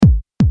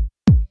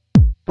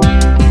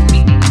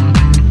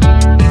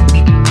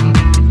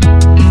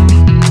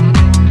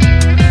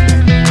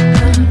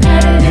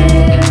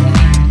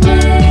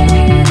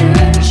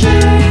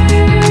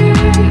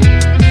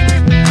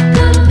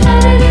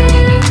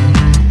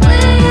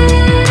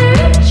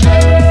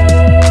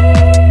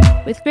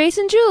Grace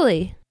and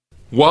Julie.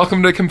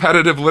 Welcome to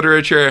Competitive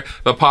Literature,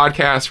 the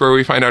podcast where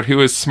we find out who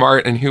is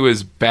smart and who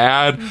is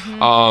bad.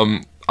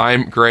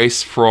 I'm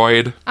Grace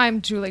Freud.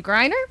 I'm Julie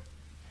Greiner.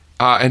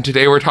 And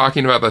today we're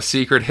talking about The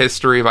Secret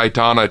History by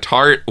Donna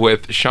Tartt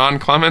with Sean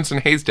Clements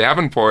and Hayes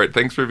Davenport.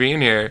 Thanks for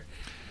being here.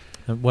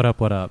 What up?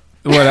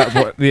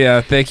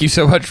 Yeah, thank you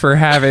so much for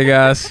having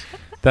us.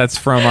 That's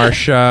from our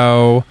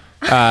show.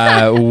 This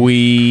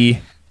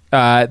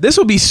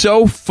will be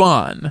so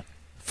fun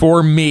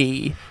for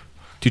me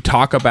to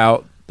talk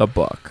about the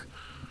book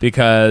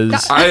because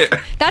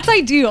that's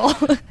ideal.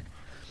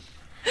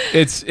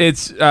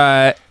 It's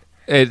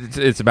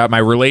about my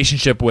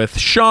relationship with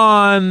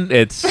Sean.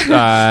 It's we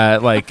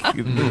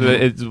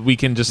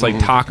can just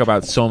talk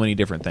about so many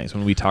different things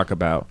when we talk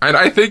about. And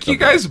I think you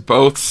guys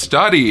both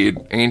studied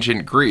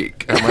ancient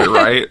Greek. Am I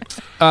right?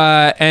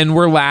 And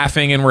we're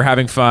laughing and we're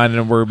having fun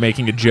and we're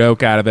making a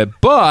joke out of it.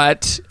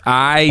 But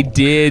I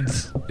did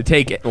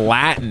take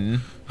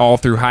Latin all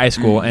through high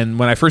school, and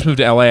when I first moved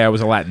to LA, I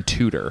was a Latin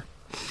tutor,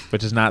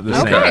 which is not the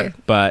same,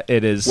 but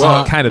it is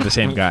kind of the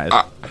same guys.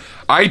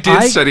 I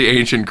did study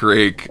ancient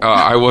Greek.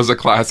 I was a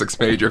classics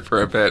major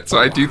for a bit, so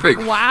I do think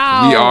we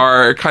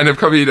are kind of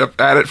coming up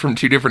at it from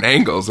two different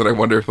angles, and I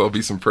wonder if there'll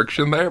be some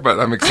friction there, but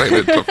I'm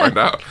excited to find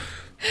out.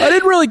 I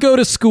didn't really go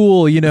to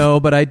school,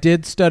 but I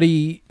did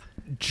study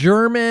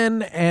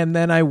German, and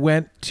then I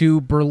went to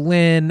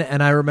Berlin,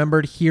 and I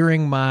remembered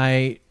hearing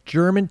my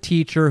German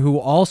teacher, who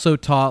also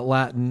taught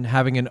Latin,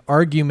 having an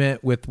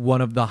argument with one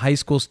of the high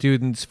school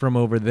students from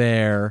over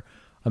there,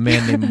 a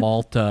man named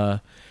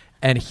Malta.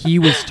 And he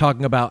was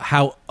talking about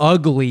how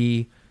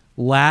ugly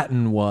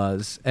Latin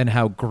was and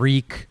how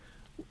Greek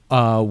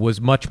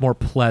was much more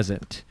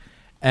pleasant.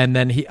 And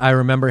then I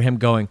remember him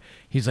going,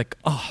 he's like,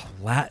 oh,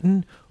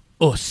 Latin?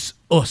 Us,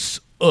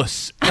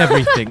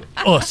 everything.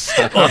 us.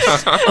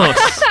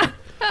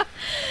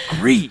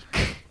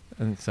 Greek.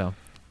 And so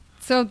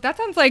that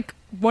sounds like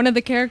one of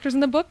the characters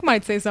in the book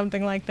might say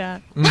something like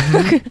that.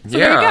 Mm-hmm.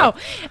 There you go.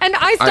 And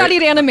I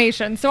studied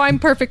animation, so I'm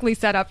perfectly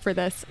set up for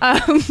this.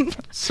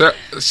 So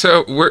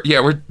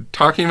we're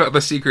talking about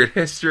The Secret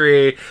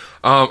History,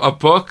 a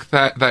book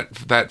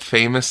that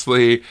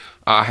famously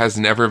has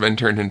never been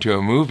turned into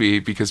a movie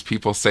because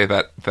people say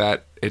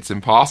that it's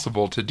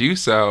impossible to do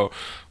so.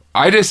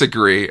 I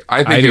disagree.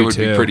 I think it would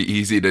be pretty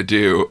easy to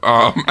do.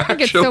 I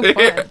think it's so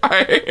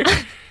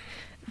fun.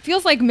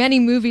 Feels like many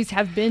movies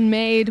have been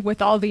made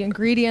with all the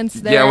ingredients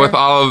there. Yeah, with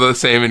all of the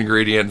same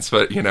ingredients,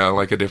 but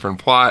like a different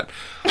plot.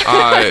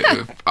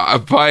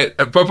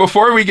 But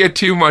before we get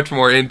too much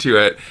more into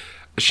it,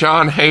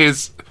 Sean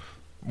Hayes,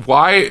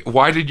 why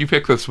did you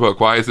pick this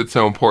book? Why is it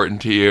so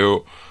important to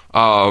you?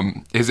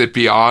 Is it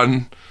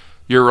beyond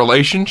your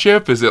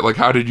relationship? Is it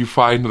how did you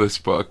find this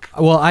book?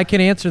 Well, I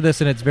can answer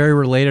this, and it's very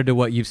related to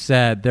what you've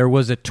said. There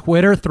was a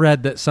Twitter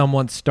thread that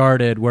someone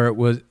started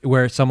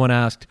where someone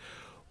asked,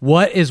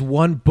 what is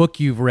one book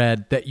you've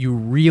read that you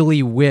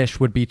really wish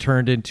would be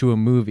turned into a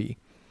movie?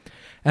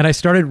 And I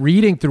started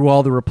reading through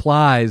all the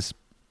replies,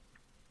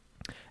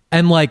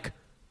 and 40%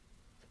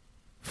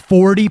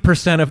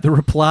 of the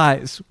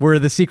replies were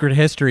The Secret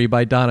History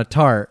by Donna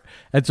Tartt.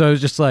 And so I was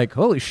just like,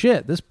 holy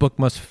shit, this book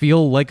must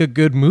feel like a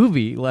good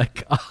movie.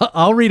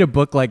 I'll read a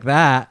book like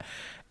that.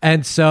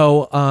 And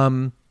so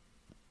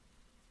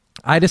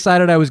I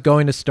decided I was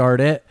going to start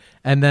it.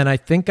 And then I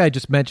think I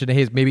just mentioned to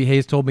Hayes, maybe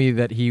Hayes told me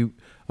that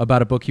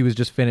about a book he was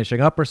just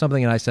finishing up or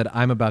something, and I said,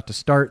 I'm about to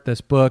start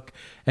this book,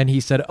 and he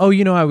said, oh,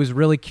 I was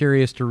really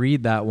curious to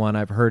read that one.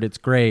 I've heard it's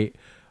great.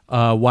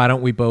 Why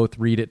don't we both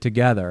read it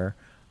together?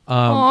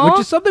 Which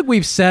is something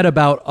we've said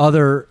about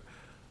other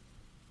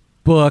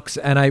books,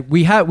 and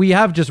we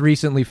have just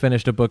recently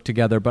finished a book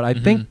together, but I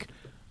think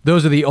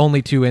those are the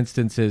only two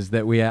instances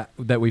that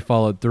we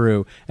followed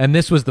through, and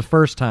this was the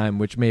first time,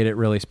 which made it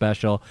really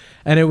special.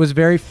 And it was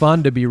very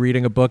fun to be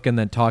reading a book and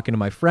then talking to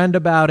my friend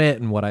about it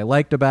and what I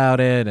liked about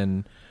it,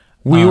 and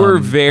we were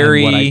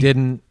very what I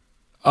didn't.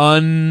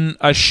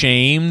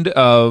 Unashamed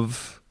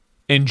of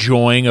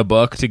enjoying a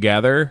book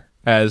together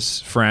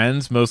as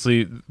friends,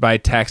 mostly by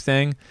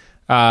texting.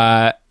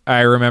 I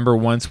remember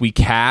once we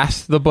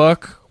cast the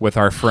book with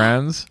our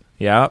friends.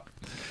 Yep.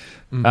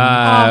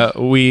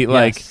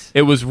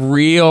 It was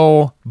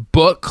real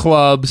book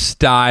club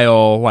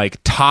style,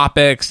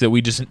 topics that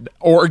we just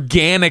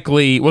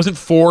organically, wasn't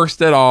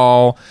forced at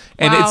all.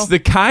 And it's the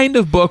kind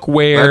of book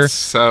where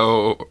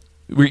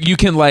you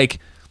can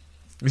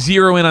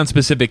zero in on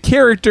specific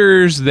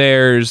characters.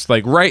 There's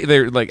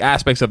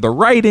aspects of the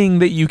writing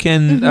that you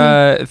can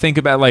think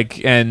about,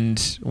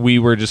 and we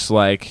were just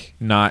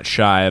not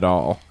shy at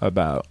all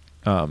about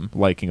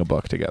liking a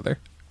book together.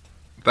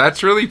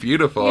 That's really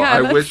beautiful. Yeah,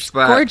 I wish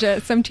that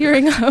gorgeous. I'm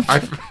tearing up.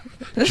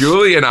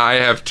 Julie and I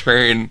have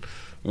turned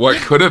what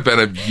could have been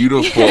a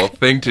beautiful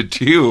thing to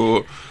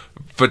do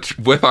but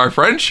with our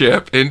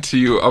friendship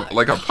into a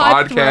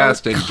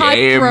podcast and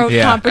game,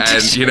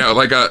 and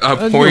like a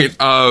point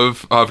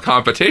of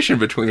competition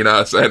between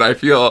us. And I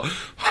feel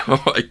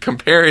like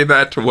comparing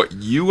that to what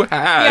you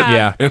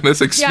had in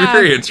this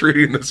experience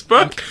reading this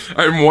book,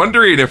 I'm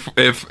wondering if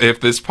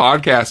this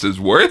podcast is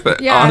worth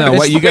it. No,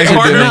 what you guys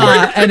are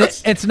doing, and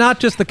it's not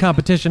just the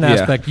competition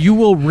aspect. You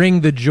will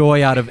wring the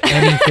joy out of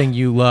anything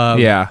you love.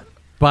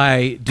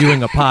 By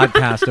doing a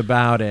podcast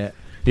about it.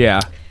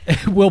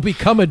 It will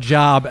become a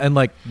job, and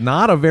like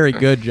not a very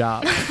good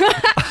job.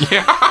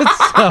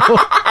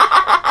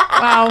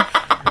 Wow.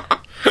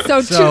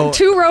 So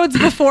two roads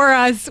before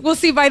us. We'll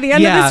see by the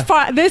end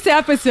of this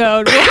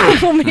episode.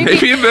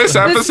 Maybe this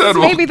episode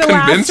will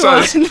convince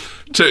us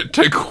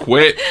to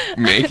quit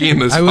making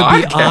this podcast. I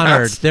would be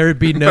honored. There would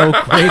be no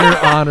greater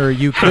honor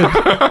you could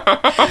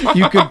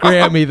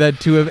grant me than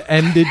to have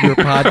ended your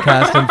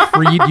podcast and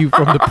freed you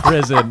from the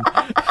prison.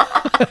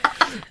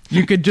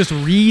 You could just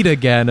read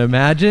again.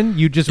 Imagine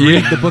you just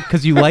read the book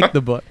because you like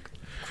the book.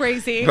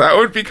 Crazy. That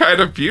would be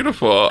kind of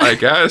beautiful, I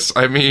guess.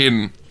 I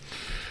mean,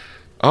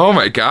 oh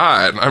my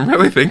God, I'm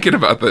really thinking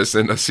about this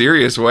in a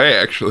serious way,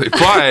 actually.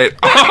 But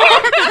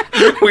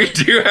we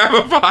do have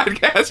a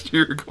podcast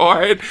to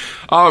record.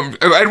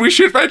 And we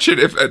should mention,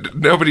 if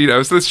nobody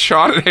knows this,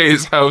 Sean and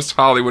Hayes host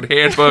Hollywood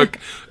Handbook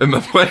and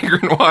The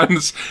Flagrant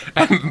Ones,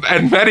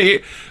 and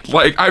many,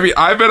 like, I mean,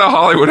 I've been a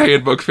Hollywood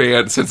Handbook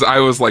fan since I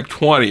was like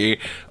 20.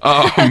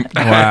 Wow.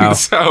 And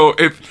so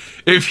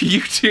if you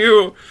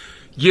two...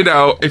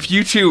 if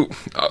you two,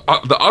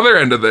 the other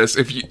end of this,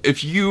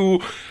 if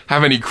you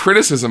have any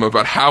criticism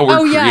about how we're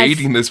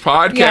creating this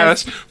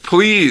podcast,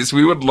 please,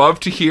 we would love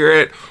to hear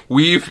it.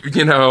 We've,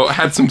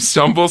 had some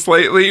stumbles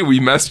lately. We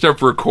messed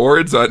up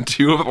records on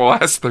 2 of the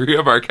last 3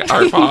 of our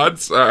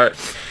pods.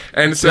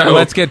 And so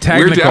let's get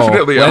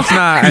technical. Let's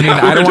not. I mean,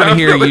 I don't want to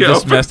hear you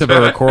just messed up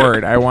a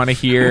record. I want to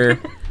hear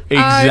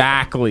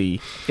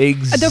exactly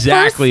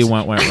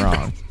what went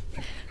wrong.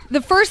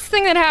 The first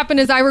thing that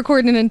happened is I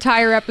recorded an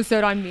entire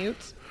episode on mute.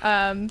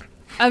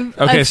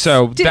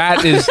 So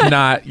that is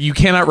not... You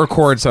cannot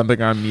record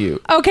something on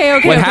mute. Okay.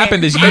 What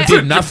happened is you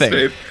did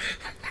nothing.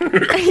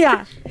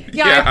 Yeah.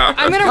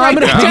 I'm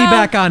gonna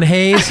piggyback on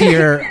Hayes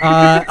here.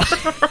 I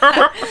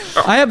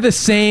have the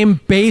same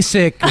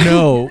basic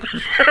note.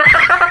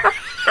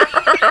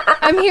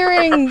 I'm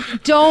hearing,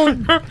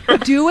 don't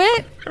do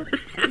it.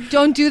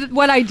 Don't do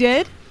what I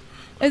did.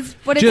 Is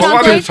what it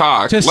sounds like.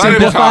 Talk. To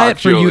simplify it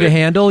for you to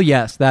handle,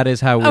 yes, that is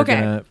how we're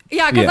gonna.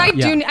 Yeah, because I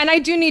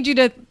do need you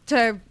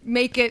to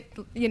make it,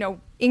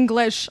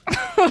 English,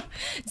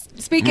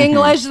 speak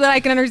English so that I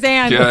can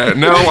understand. Yeah,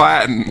 no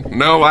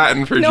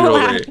Latin for Julie.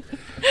 Latin.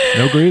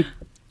 No Greek.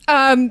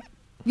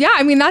 Yeah,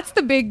 I mean that's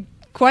the big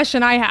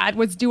question I had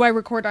was, do I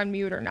record on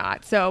mute or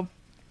not? So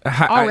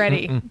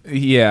already,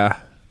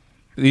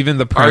 even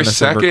the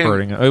premise of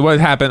recording. What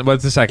happened?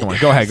 What's the second one?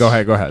 Go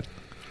ahead.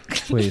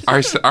 Please.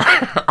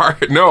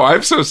 No,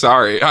 I'm so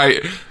sorry.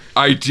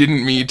 I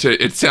didn't mean to.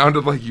 It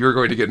sounded like you were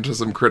going to get into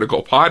some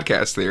critical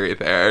podcast theory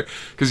there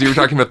because you were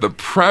talking about the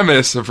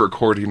premise of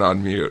recording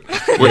on mute,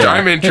 which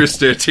I'm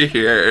interested to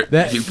hear.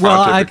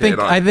 I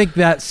think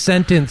that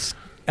sentence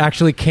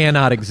actually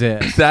cannot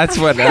exist. That's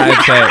what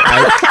I'd say.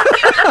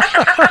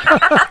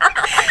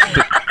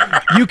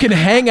 You can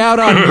hang out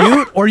on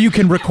mute or you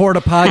can record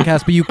a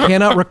podcast, but you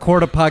cannot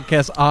record a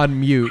podcast on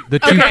mute. The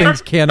two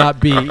things cannot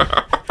be.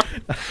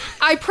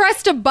 I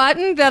pressed a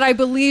button that I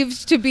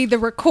believed to be the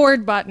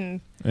record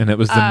button. And it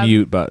was the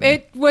mute button.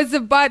 It was a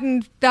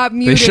button that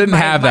muted. They shouldn't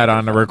have that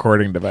on a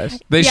recording device.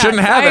 They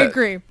shouldn't have it. I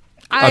agree.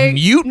 A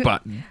mute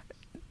button.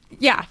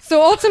 Yeah.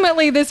 So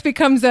ultimately, this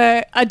becomes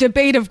a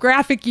debate of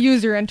graphic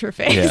user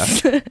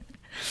interface.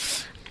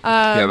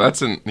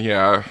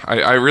 Yeah.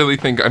 I really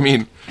think. I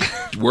mean,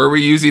 were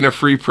we using a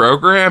free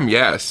program?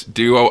 Yes.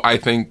 Do I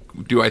think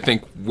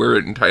we're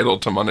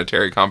entitled to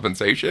monetary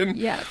compensation?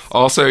 Yes.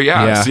 Also,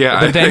 yes. Yeah.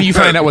 But then you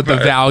find out what the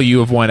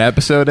value of one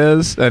episode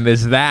is, and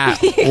is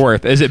that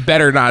worth? Is it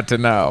better not to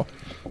know?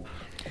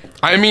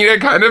 I mean,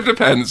 it kind of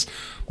depends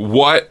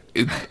what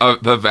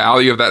the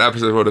value of that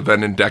episode would have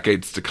been in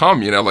decades to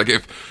come. Like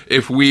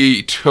if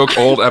we took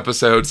old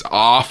episodes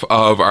off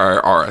of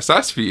our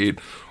RSS feed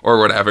or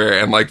whatever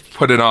and like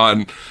put it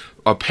behind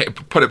a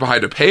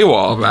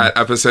paywall, that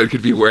episode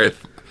could be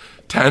worth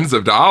tens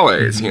of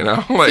dollars,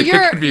 Like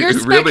so you're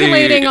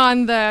speculating really...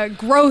 on the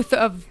growth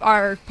of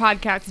our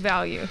podcast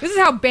value. This is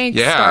how banks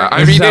start. Yeah,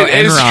 I mean,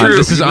 it is true.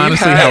 This is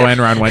honestly how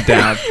Enron went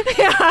down.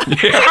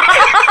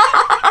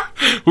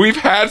 We've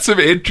had some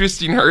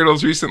interesting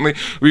hurdles recently.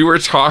 We were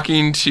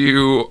talking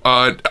to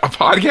a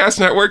podcast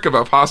network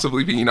about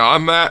possibly being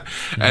on that,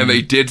 and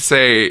they did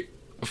say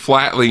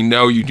flatly,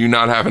 no, you do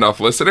not have enough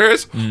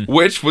listeners,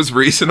 which was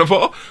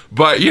reasonable,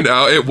 but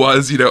it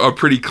was a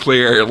pretty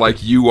clear,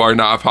 like, you are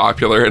not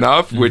popular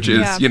enough, which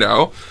is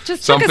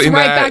just something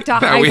back to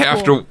that we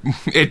have to.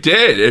 It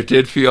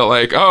did feel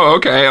like, oh,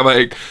 okay,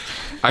 like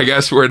I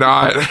guess we're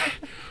not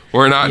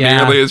we're not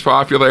nearly as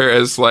popular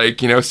as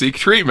Seek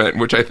Treatment,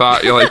 which I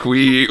thought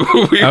we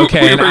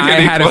okay. we and were I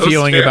had a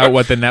feeling to. about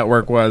what the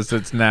network was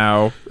that's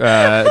now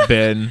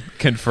been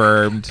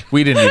confirmed.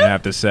 We didn't even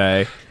have to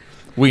say.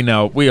 We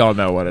all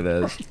know what it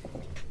is.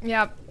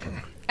 Yep.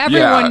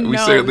 Everyone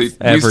knows. We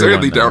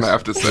certainly don't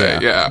have to say.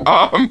 Yeah.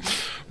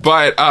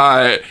 But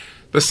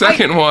the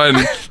second one,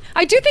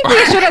 I do think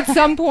we should at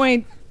some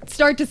point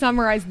start to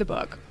summarize the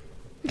book.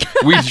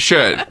 We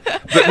should.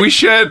 We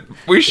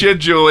should,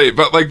 Julie.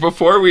 But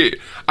before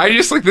I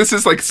just this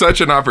is such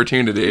an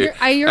opportunity.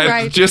 You're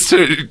right. Just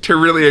to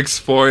really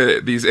explore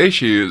these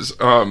issues.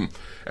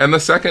 And the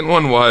second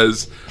one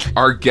was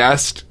our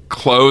guest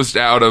closed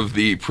out of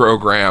the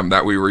program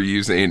that we were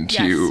using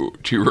to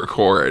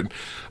record,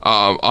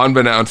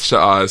 unbeknownst to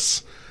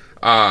us.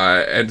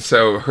 And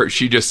so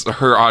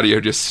her audio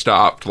just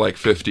stopped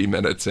 50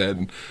 minutes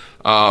in.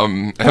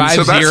 And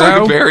so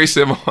that's very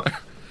similar.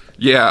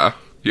 Yeah.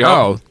 Yep.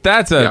 Oh,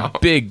 that's a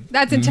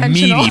that's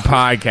intentional. meaty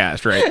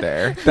podcast right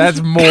there.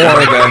 That's more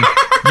than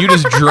you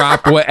just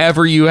drop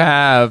whatever you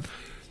have.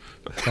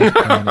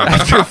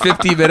 After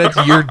 50 minutes,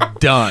 you're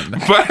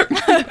done.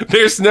 But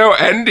there's no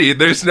ending.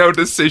 There's no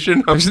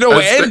decision. There's no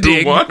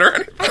ending. One or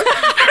anything.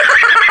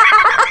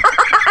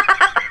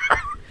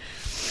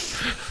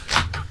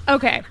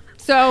 Okay,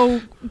 so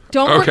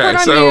don't record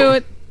on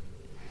mute.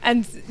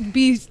 And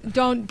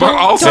don't. But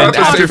also don't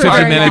after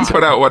 50 minutes,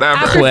 put out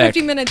whatever. After Click.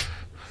 50 minutes,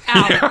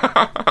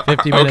 out.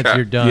 50 minutes,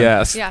 you're done.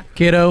 Yes. Yeah.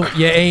 Kiddo,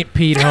 you ain't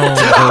Pete Holmes,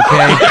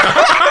 okay?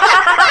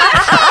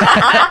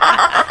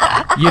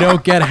 You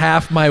don't get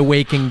half my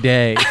waking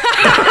day.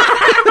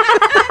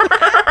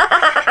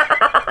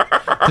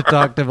 To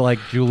talk to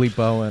Julie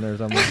Bowen or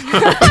something.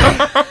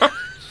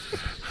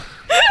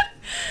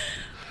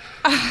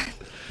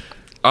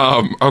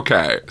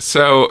 Okay,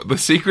 so The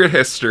Secret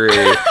History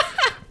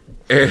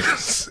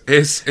is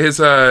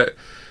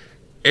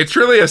it's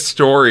really a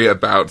story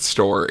about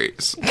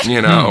stories,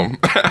 and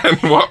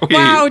what we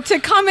to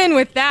come in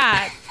with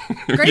that.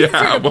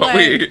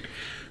 Great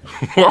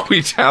what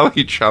we tell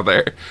each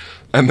other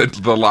and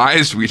the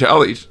lies we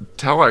tell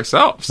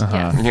ourselves,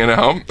 and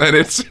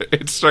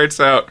it starts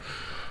out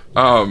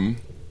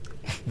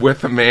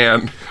with a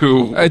man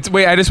who I just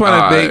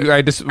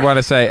want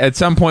to say at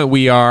some point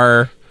we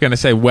are going to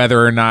say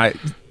whether or not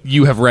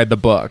you have read the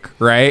book,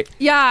 right?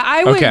 Yeah,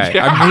 I would. Okay,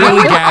 I'm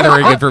really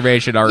gathering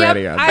information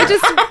already on that.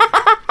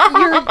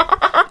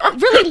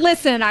 Really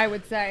listen, I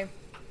would say.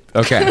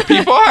 Okay.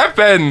 People have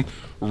been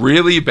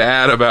really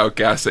bad about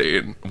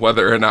guessing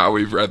whether or not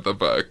we've read the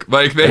book.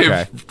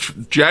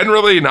 They've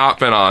generally not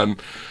been on,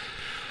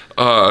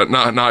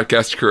 not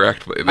guessed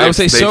correctly. I would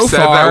say so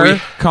far,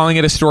 calling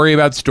it a story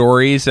about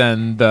stories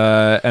and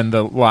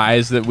the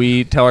lies that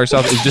we tell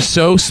ourselves is just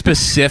so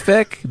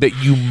specific that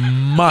you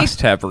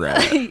must have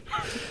read it.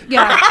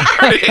 Yeah.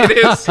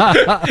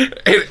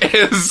 It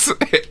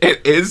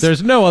is.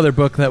 There's no other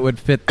book that would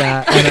fit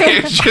that.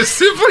 It's just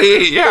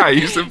simply,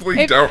 you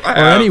simply don't have.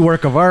 Or any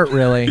work of art,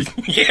 really.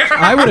 Yeah.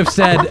 I would have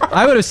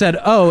said,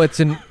 oh, it's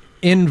an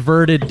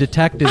inverted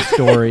detective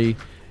story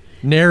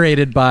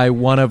narrated by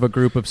one of a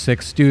group of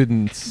 6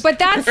 students. But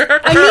that's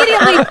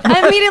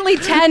immediately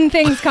 10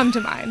 things come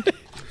to mind.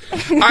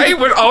 I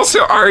would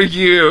also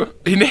argue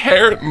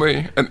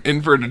inherently an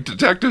inverted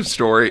detective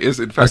story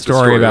is in fact a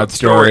story about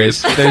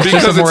stories. There's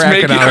because just a more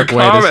it's economic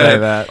way to say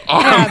that.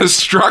 On the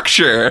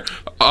structure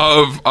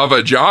of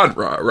a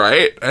genre,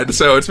 right? And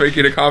so it's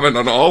making a comment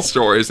on all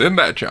stories in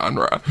that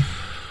genre.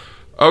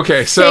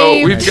 Okay,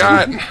 so we've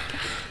got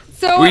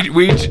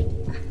we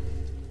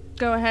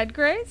go ahead,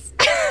 Grace.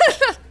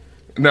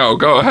 No,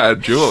 go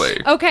ahead, Julie.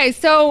 Okay,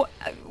 so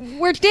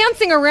we're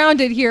dancing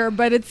around it here,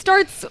 but it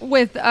starts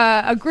with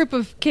a group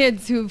of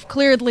kids who've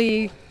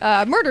clearly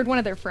murdered one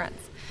of their friends.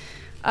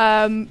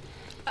 And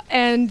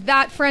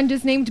that friend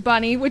is named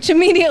Bunny, which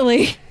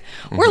immediately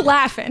we're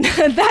laughing.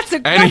 And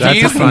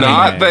he's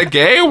not the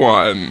gay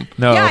one.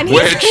 No. Yeah,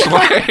 which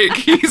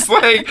he's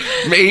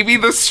maybe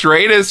the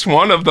straightest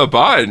one of the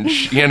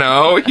bunch,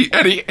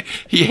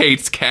 He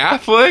hates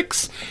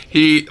Catholics.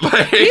 He's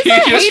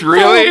a just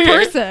really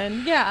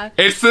person. Yeah.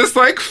 It's this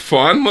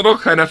fun little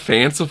kind of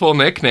fanciful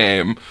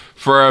nickname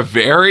for a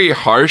very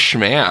harsh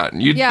man.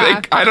 You'd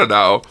think, I don't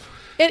know.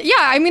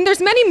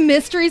 There's many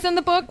mysteries in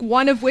the book,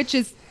 one of which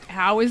is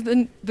how is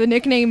the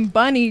nickname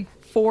Bunny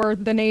for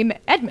the name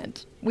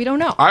Edmund? We don't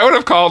know. I would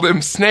have called him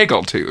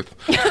Snaggletooth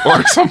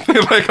or something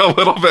a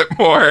little bit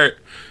more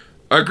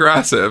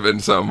aggressive in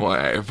some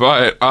way.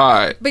 But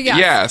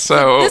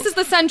so this is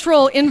the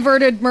central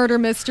inverted murder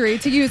mystery,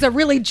 to use a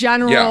really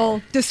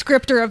general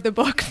descriptor of the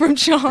book from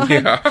Sean.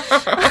 Yeah.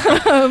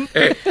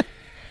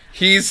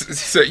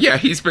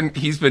 He's been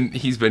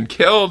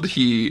killed.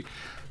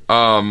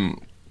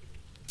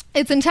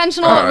 It's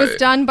intentional. It was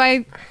done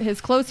by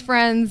his close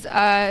friends.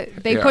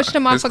 They pushed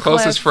him off a cliff. His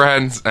closest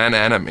friends and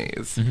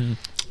enemies. Mm-hmm.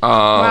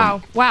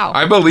 Wow.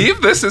 I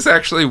believe this is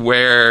actually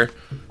where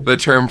the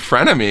term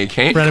frenemy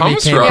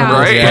comes from,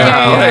 right?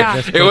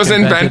 Yeah. It was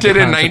invented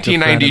in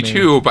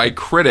 1992 by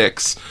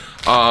critics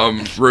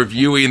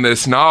reviewing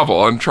this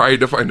novel and trying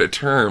to find a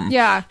term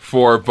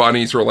for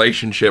Bunny's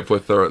relationship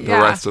with the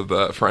rest of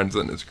the friends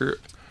in his group.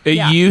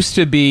 It used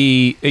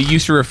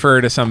to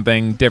refer to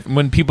something different.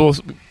 When people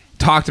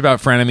talked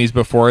about frenemies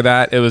before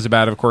that, it was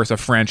about, of course, a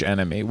French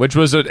enemy, which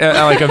was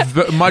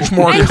much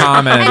more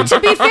common. And to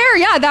be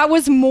fair, that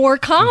was more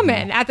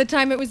common at the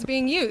time it was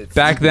being used.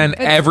 Back then,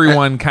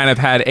 everyone kind of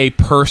had a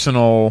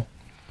personal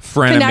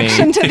frenemy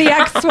connection to the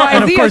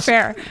XYZ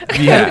affair.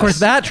 And of course,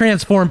 that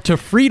transformed to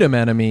freedom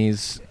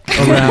enemies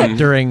around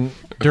during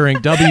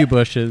W.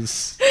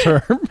 Bush's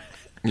term.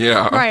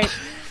 Yeah. Right.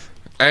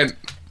 And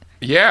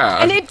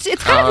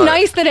it's kind of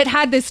nice that it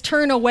had this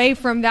turn away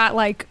from that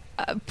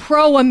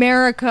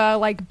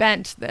pro-America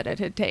bent that it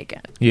had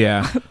taken.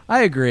 Yeah,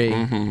 I agree.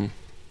 Mm-hmm.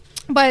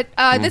 But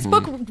this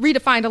book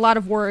redefined a lot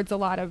of words,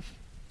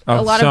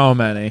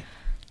 many.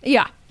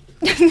 Yeah.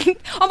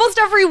 Almost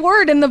every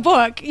word in the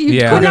book you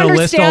couldn't understand.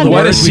 List all the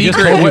what words. A secret! We just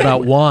told you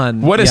about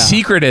one. What a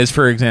secret is,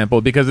 for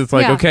example, because it's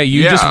okay,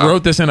 you just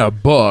wrote this in a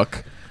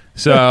book.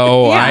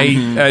 So by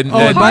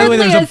the way,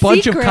 there's a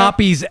bunch of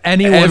copies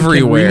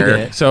everywhere. Can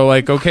read it. So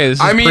this is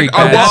pretty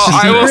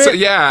I will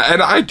say,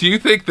 and I do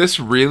think this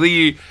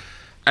really,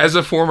 as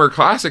a former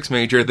classics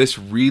major, this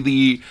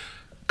really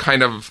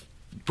kind of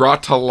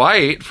brought to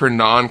light for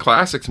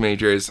non-classics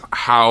majors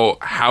how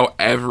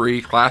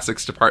every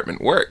classics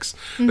department works.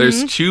 Mm-hmm.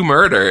 There's 2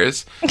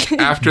 murders.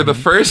 After the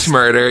first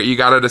murder, you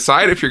got to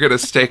decide if you're going to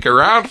stick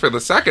around for the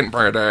second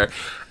murder.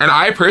 And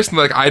I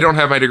personally, I don't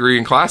have my degree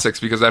in classics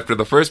because after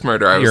the first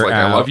murder, I was out.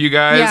 I love you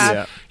guys.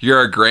 Yeah.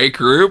 You're a great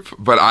group,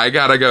 but I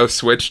got to go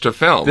switch to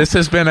film. This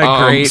has been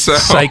a great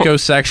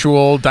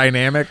psychosexual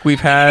dynamic we've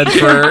had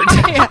for...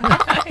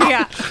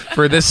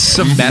 for this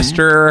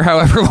semester or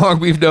however long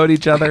we've known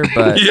each other.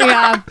 But it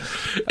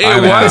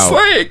was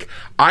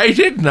I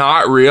did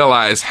not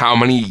realize how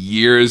many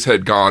years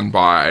had gone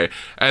by.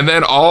 And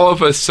then all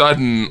of a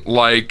sudden,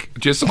 out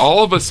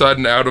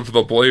of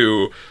the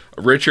blue,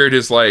 Richard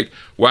is like,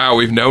 wow,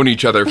 we've known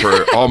each other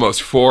for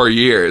almost 4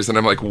 years. And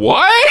I'm like,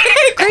 what?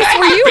 Grace,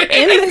 were you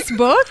in this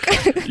book?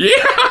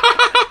 Yeah.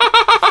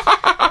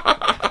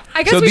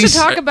 I guess we should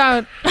talk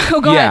about...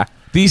 go ahead.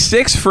 These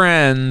 6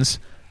 friends...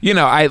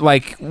 I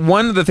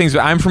one of the things,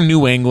 I'm from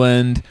New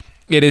England.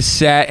 It is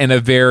set in a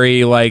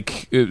very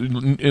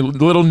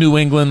little New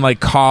England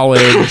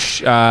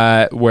college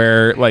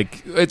where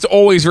it's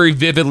always very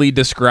vividly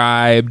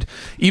described.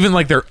 Even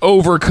their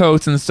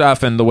overcoats and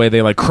stuff and the way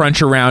they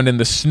crunch around in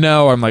the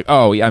snow. I'm like,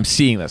 oh yeah, I'm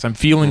seeing this. I'm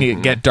feeling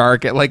it get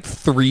dark at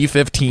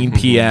 3:15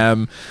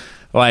 p.m.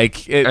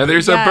 And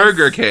there's a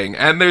Burger King,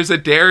 and there's a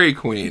Dairy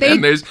Queen,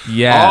 and there's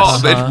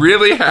it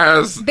really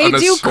has an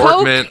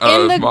assortment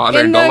of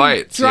modern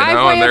delights.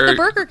 Driveway of the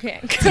Burger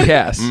King.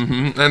 Yes,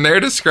 and they're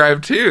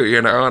described too.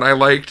 And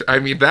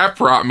that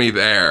brought me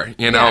there.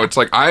 It's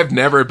I've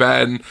never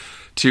been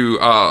to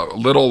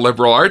little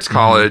liberal arts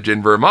college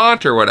in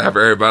Vermont or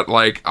whatever, but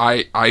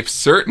I've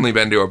certainly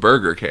been to a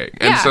Burger King,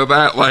 and so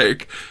that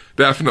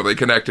definitely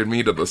connected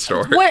me to the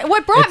story.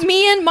 What brought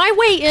me in, my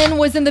way in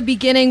was in the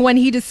beginning when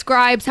he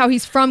describes how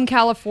he's from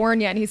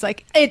California and he's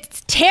like,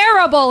 it's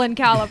terrible in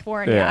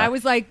California. I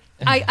was like,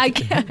 I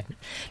can't.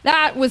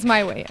 That was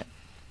my way in.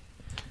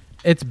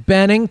 It's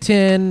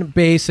Bennington,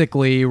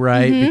 basically,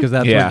 right? Because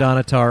that's where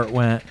Donna Tartt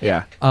went.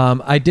 Yeah.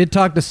 I did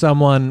talk to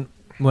someone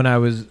when I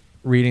was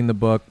reading the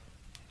book.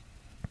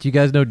 Do you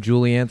guys know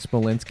Julianne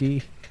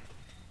Smolinski?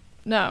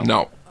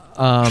 No.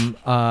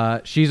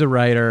 She's a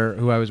writer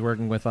who I was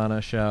working with on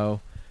a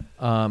show,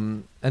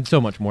 and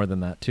so much more than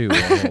that too.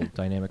 A whole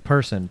dynamic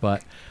person,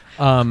 but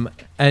and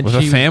with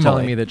she was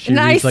telling me that she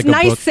reads a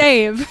book.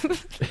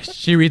 Save.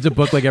 She reads a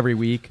book every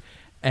week,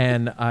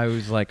 and I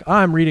was like, oh,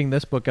 I'm reading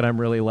this book and I'm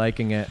really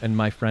liking it, and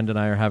my friend and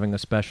I are having a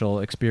special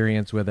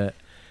experience with it,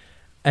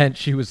 and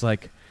she was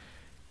like,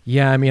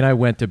 yeah, I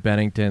went to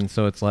Bennington,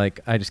 so it's I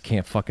just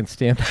can't fucking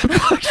stand that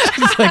book.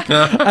 She's like,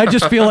 I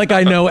just feel like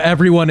I know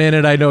everyone in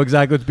it. I know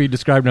exactly what's being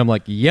described. And I'm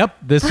like, yep,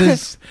 this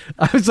is...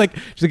 I was like,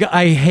 she's like,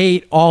 I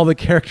hate all the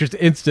characters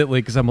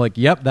instantly because I'm like,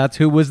 yep, that's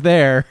who was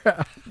there.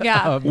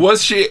 Yeah.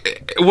 Was she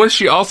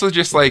also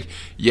just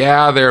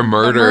they're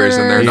murders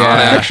and they're not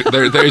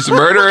actually... There's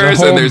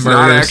murderers and there's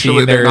not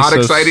actually... They're not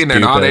exciting. They're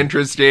not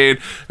interesting.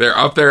 They're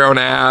up their own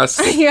ass.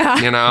 Yeah.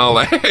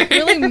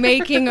 Really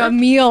making a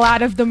meal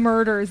out of the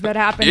murders that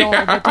happen all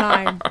the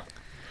time.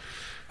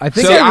 I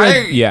think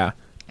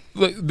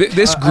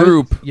this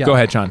group... Go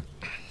ahead, Sean.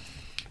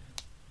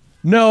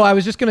 No, I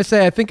was just going to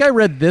say, I think I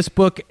read this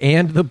book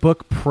and the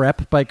book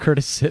Prep by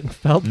Curtis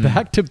Sittenfeld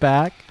back to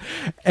back.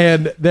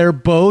 And they're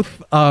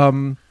both a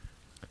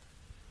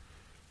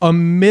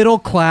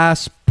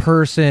middle-class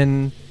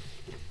person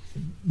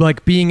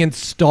being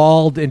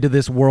installed into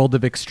this world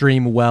of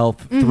extreme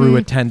wealth through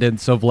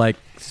attendance of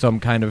some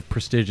kind of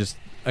prestigious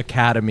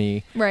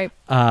academy. Right.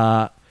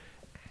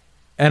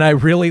 And I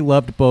really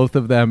loved both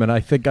of them, and I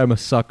think I'm a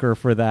sucker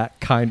for that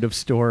kind of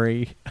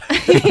story.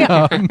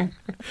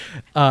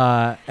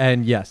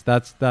 And yes,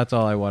 that's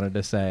all I wanted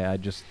to say.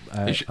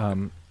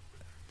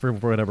 For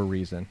whatever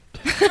reason.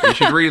 You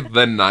should read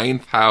The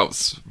Ninth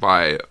House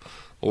by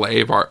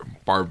Barbaro.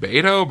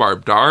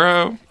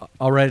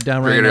 I'll write it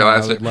down right now.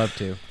 I would love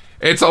to.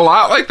 It's a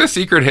lot like The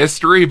Secret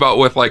History, but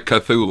with like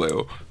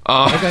Cthulhu.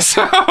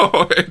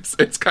 So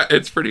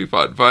it's pretty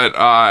fun. But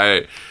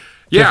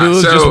yeah,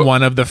 Cthulhu's just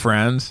one of the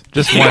friends.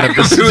 Just one of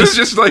the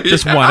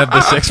just one of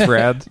the 6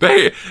 friends.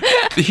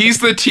 He's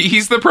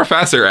the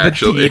professor,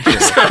 actually.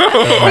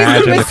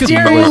 Cthulhu,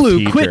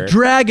 quit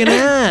dragging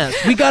ass.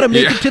 We got to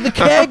make it to the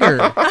kegger.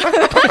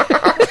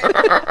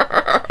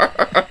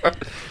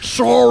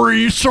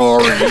 Sorry.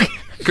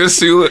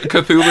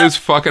 Cthulhu's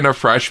fucking a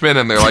freshman,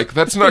 and they're like,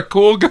 "That's not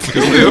cool,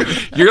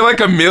 Cthulhu. You're like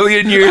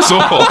 1,000,000 years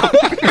old."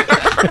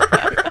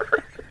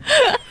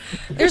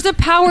 There's a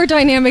power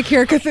dynamic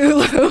here,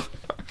 Cthulhu.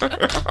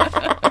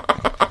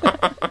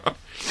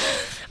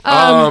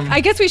 I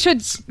guess we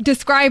should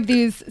describe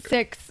these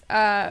 6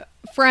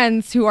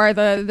 friends who are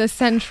the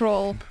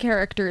central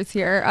characters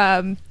here.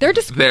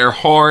 They're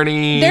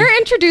horny. They're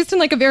introduced in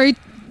like a very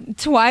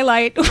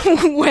Twilight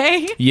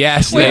way.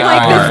 Yes, with they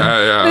like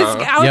are.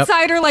 This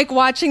outsider like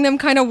watching them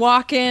kind of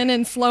walk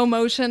in slow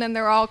motion, and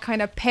they're all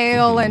kind of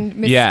pale and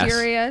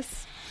mysterious.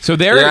 Yes. So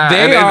they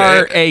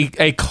are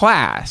a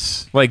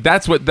class. Like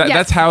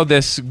that's how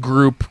this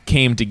group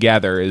came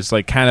together, is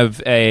like kind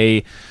of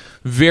a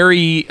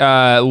very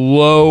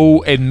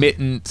low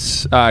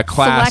admittance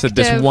class at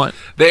this one.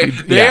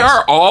 They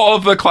are all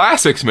of the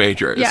classics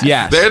majors.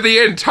 Yes. They're the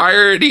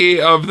entirety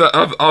of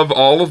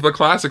all of the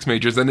classics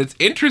majors, and it's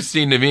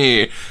interesting to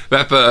me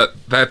that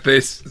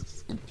this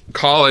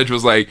college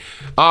was like,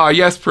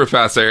 yes,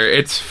 professor,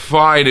 it's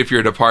fine if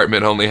your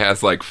department only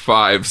has like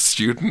 5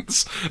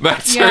 students.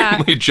 That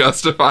certainly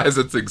justifies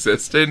its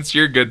existence.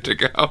 You're good to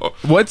go.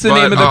 What's the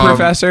name of the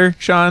professor,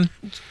 Sean?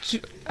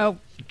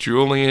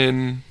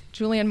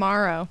 Julian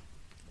Morrow.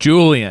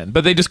 Julian,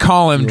 but they just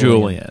call him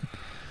Julian.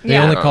 They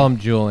only call him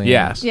Julian.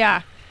 Yes.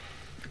 Yeah.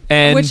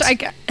 And which I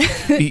get.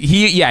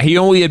 he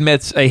only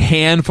admits a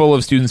handful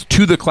of students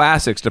to the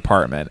classics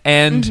department,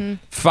 and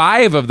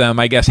 5 of them,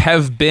 I guess,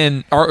 have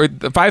been, or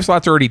 5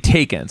 slots are already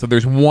taken. So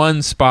there's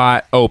 1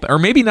 spot open, or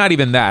maybe not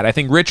even that. I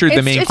think Richard,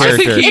 the main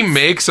character, I think he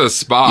makes a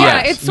spot.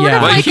 Yeah, it's sort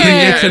of like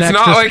it's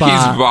not like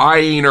he's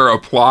vying or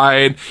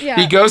applied. Yeah.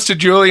 He goes to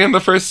Julian the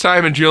first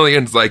time, and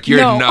Julian's like,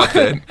 "You're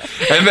nothing,"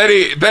 and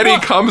then he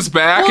comes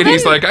back and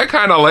he's like, "I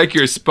kind of like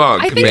your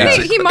spunk." I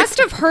think he must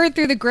have heard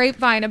through the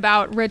grapevine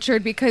about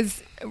Richard,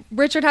 because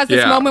Richard has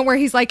this moment where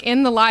he's like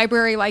in the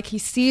library, like he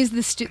sees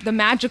the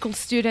magical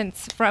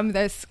students from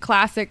this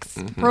classics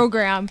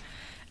program,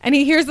 and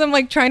he hears them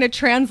like trying to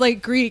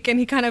translate Greek, and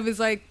he kind of is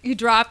like, he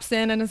drops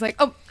in and is like,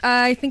 "Oh,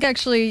 I think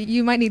actually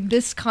you might need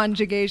this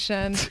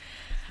conjugation,"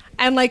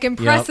 and like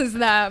impresses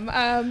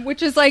them,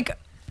 which is like,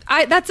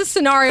 that's a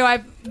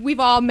scenario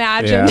we've all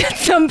imagined at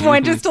some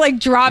point, just to like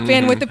drop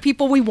in with the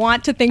people we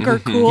want to think are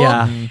cool.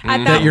 At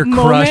that your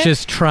moment. Crush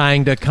is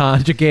trying to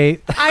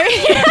conjugate.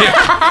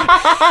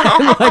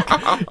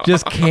 Like,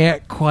 just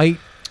can't quite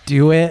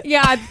do it.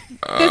 Yeah.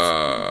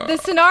 The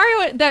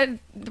scenario that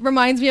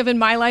reminds me of in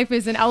my life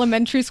is in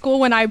elementary school,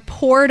 when I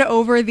pored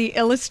over the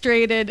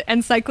illustrated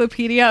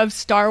encyclopedia of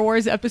Star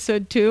Wars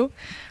Episode 2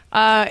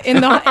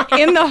 in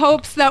the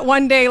hopes that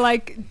one day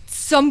like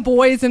some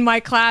boys in my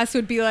class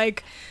would be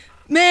like,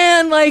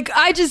 "Man, like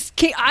I guess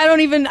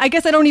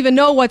I don't even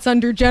know what's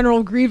under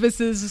General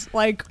Grievous's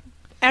like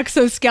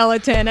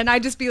exoskeleton," and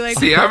I'd just be like,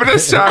 "See, I'm gonna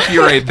stop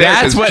you right there."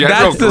 That's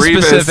the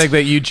specific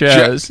that you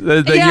chose.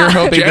 That you're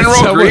hoping General that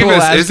someone Grievous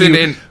will ask isn't you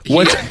in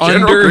what's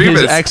under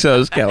his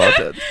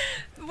exoskeleton.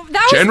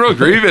 General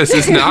Grievous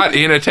is not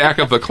in Attack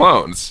of the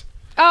Clones.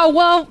 Oh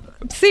well.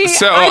 See,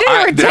 so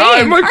now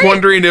I'm like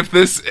wondering if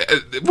this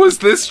was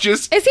this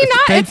just. Is he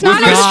not? It's not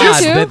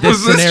that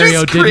this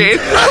scenario didn't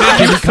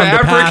come to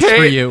pass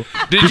for you.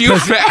 Did you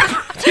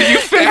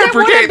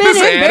fabricate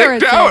this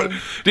anecdote?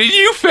 Did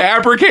you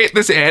fabricate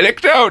this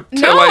anecdote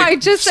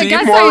to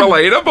seem more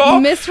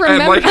relatable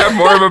and like have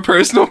more of a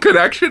personal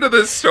connection to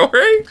this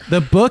story? The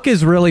book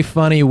is really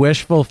funny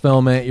wish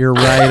fulfillment. You're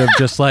right, of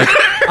just like,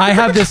 I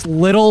have this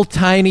little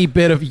tiny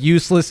bit of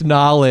useless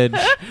knowledge.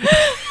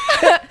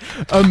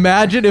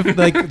 Imagine if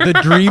like the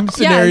dream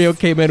scenario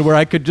came in where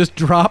I could just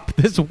drop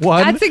this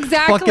one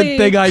fucking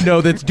thing I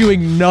know that's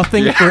doing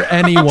nothing for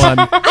anyone,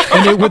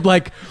 and it would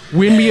like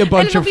win me a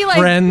bunch of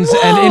friends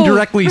and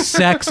indirectly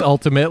sex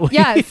ultimately.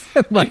 Yes.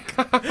 Like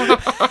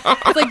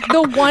it's like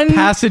the one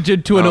passage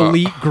into an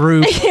elite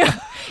group.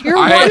 Your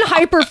one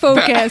hyper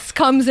focus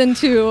comes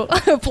into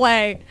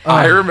play.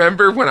 I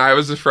remember when I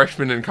was a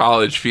freshman in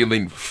college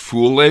feeling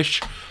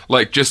foolish,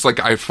 like just like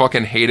I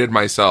fucking hated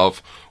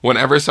myself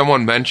whenever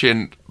someone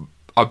mentioned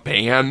a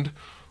band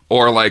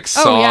or like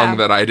song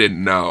that I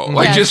didn't know.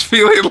 Like just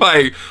feeling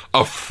like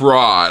a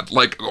fraud.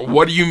 Like,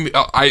 what do you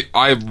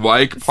I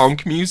like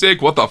punk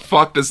music? What the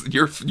fuck does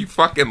you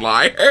fucking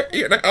liar,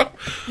 you know?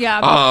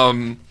 Yeah.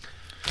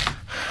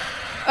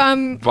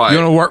 But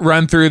you want to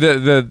run through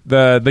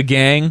the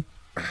gang?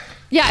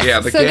 Yes. Yeah,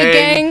 the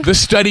gang. The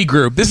study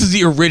group. This is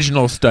the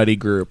original study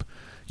group.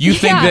 You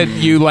think that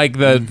you like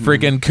the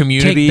freaking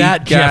Community Take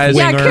that, guys?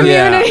 Jeff Winger.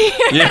 Community.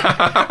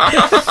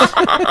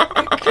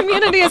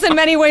 Community is in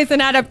many ways an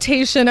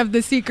adaptation of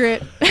The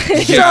Secret.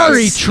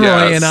 Sorry,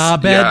 Troy and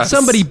Abed. yes.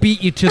 Somebody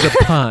beat you to the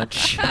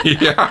punch.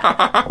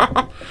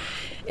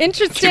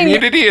 Interesting.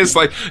 Community is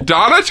like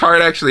Donna Tartt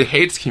actually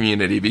hates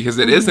Community because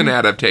it is an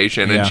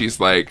adaptation, and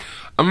she's like,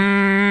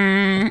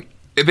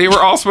 they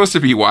were all supposed to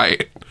be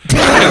white.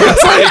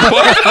 It's like,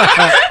 what?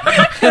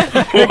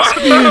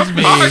 Excuse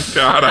me.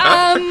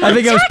 I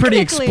think I was pretty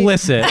technically.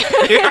 explicit.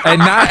 and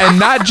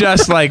not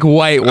just like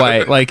white,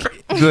 like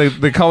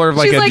the color of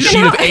like She's a like,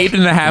 sheet of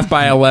 8.5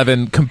 by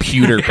 11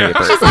 computer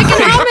paper. She's like,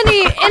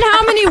 in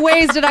how many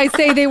ways did I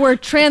say they were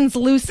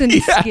translucent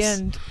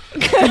skinned?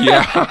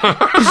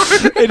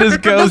 It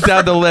just goes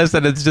down the list,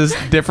 and it's just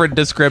different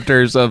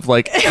descriptors of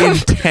like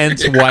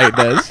intense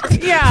whiteness.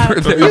 Yeah, for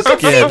their you can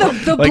see skin.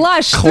 the Like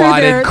blush through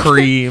clotted their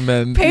cream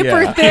and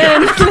paper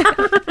thin.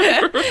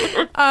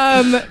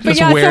 But just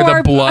yeah, where so the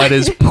our blood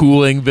is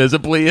pooling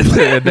visibly in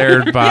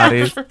their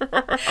bodies.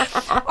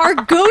 our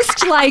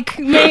ghost-like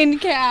main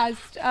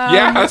cast.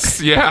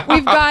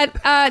 We've got.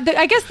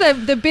 I guess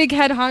the big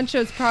head honcho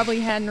is probably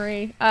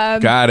Henry.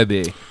 Gotta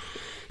be.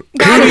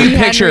 Gotta Who do be you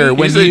picture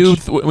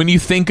Henry. when you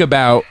think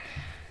about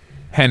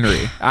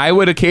Henry? I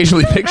would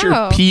occasionally picture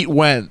know. Pete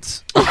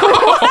Wentz.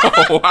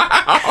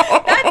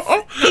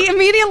 He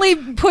immediately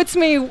puts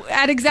me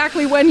at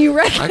exactly when you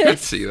read I it. could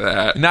see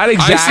that. Not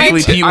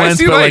exactly Pete Wentz,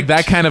 but like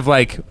that kind of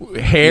like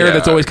hair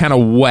that's always kind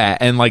of wet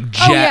and like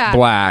jet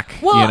black.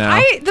 Well, you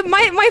know?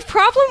 my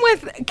problem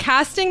with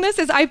casting this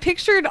is I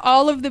pictured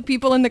all of the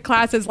people in the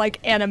class as like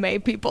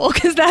anime people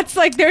because that's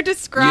like they're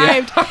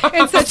described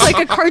in such like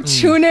a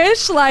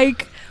cartoonish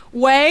like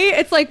way.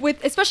 It's like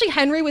with especially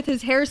Henry with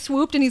his hair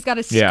swooped and he's got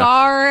a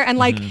scar and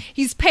like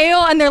he's pale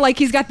and they're like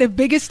he's got the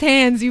biggest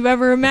hands you've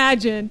ever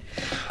imagined.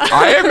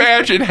 I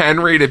imagine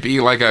Henry to be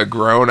like a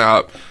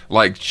grown-up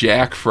like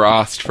Jack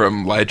Frost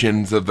from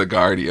Legends of the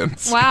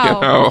Guardians. Wow.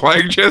 You know,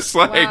 like just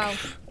like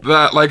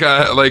that like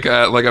a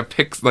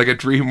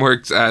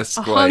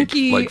DreamWorks-esque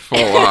like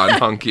full on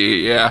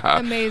hunky,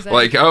 Amazing.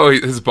 Like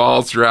his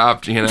balls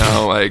dropped, you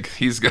know, like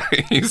he's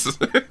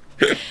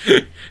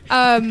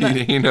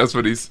he knows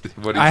what he's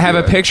I have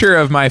a picture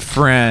of my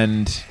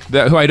friend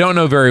who I don't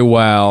know very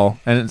well,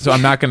 and so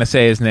I'm not going to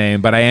say his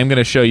name, but I am going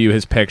to show you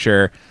his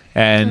picture,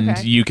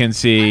 and you can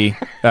see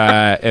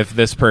if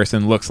this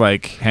person looks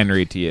like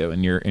Henry to you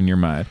in your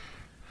mind.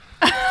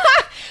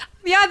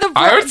 Yeah,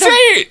 I would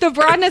say the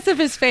broadness of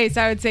his face.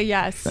 I would say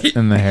yes.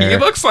 And the hair. He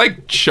looks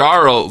like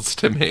Charles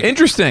to me.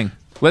 Interesting.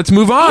 Let's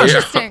move on.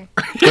 Interesting.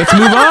 Let's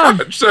move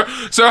on. So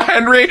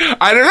Henry,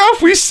 I don't know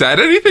if we said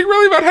anything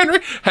really about Henry.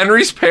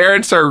 Henry's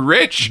parents are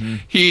rich.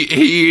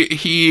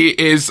 He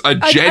is a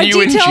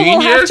genuine detail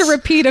genius. We'll have to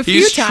repeat a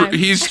few times.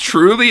 He's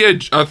truly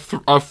a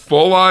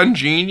full on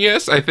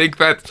genius. I think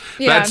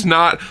that's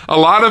not a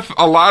lot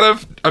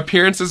of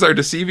appearances are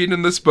deceiving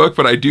in this book,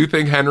 but I do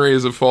think Henry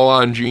is a full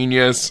on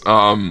genius.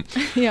 And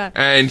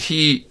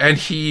he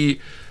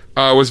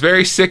was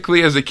very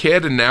sickly as a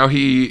kid, and now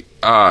he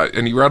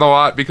read a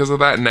lot because of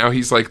that, and now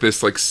he's like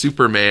this like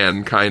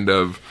Superman kind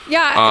of.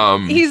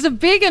 He's a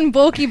big and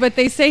bulky, but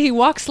they say he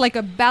walks like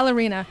a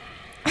ballerina.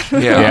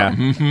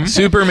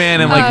 Superman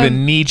in like the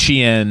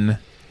Nietzschean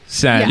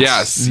sense.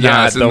 Yes,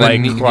 not the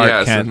like Clark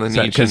yes, Kent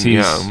because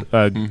he's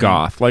a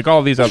goth, like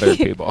all these other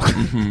people.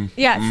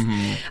 Yes.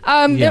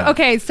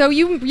 Okay, so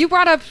you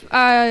brought up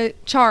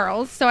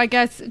Charles. So I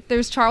guess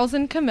there's Charles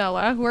and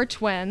Camilla, who are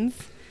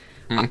twins.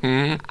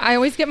 I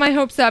always get my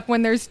hopes up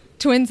when there's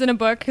twins in a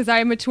book because I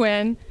am a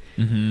twin.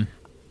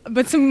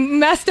 But some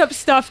messed up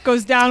stuff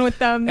goes down with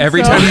them.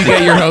 Every time you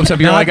get your hopes up,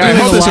 you're like, I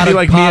hope this would be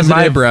like me and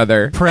my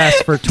brother. Press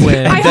for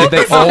twins.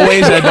 They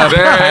always end up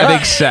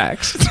having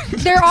sex.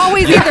 They're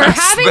always either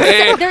having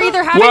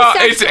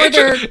sex, or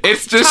they're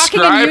it's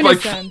described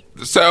like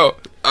so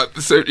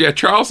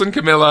Charles and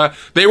Camilla,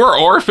 they were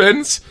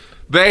orphans.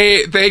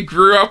 They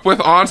grew up with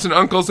aunts and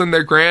uncles and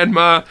their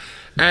grandma.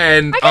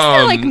 And I guess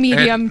they're like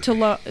medium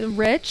to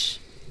rich.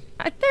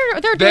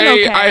 They're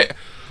doing okay.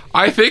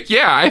 I think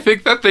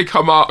that they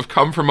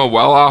come from a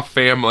well-off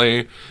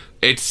family.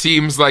 It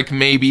seems like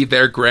maybe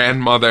their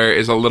grandmother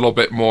is a little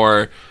bit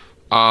more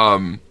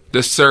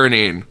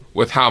discerning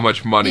with how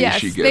much money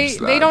she gives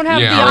them. They don't have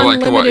the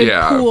unlimited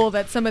pool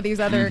that some of these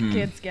other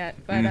kids get.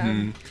 But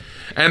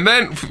and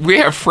then we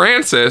have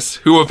Francis,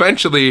 who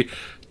eventually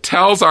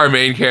tells our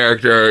main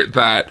character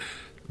that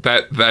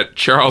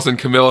Charles and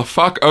Camilla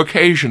fuck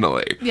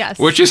occasionally. Yes.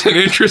 Which is an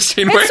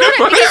interesting way to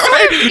put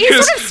it.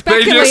 He's sort of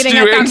speculating they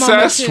just do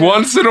incest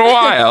once in a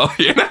while,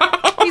 you know?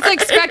 He's like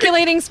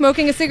speculating,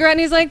 smoking a cigarette, and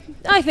he's like,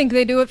 I think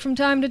they do it from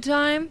time to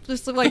time.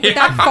 Just like with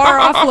that far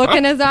off look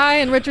in his eye,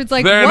 and Richard's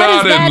like, they're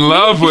not in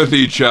love with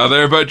each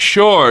other, but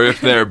sure,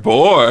 if they're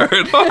bored.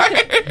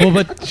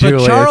 But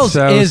Charles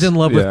is in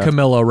love with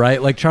Camilla,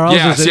 right? Like Charles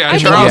is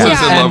Charles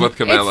is in love with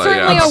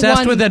Camilla,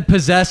 obsessed with and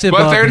possessive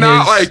but of they're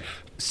not his like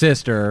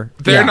sister.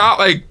 They're not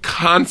like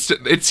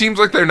constant. It seems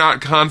like they're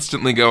not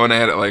constantly going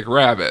at it like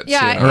rabbits.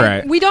 Yeah, you know?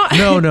 Right. We don't.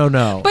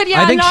 No. But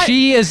yeah, I think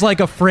she is like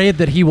afraid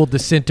that he will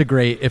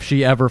disintegrate if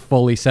she ever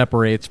fully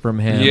separates from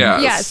him.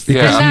 Yes.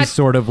 Because And he's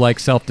sort of like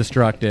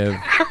self-destructive.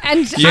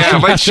 And Yeah,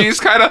 like she's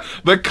kind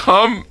of the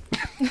cum.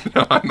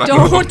 No, I'm not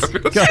Don't.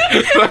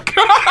 The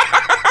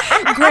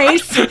cum.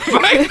 Grace.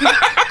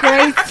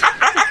 Grace.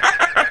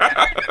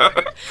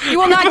 You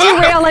will not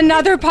derail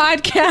another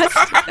podcast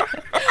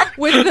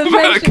with the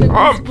mention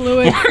of this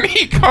fluid. When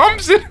he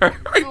comes in her,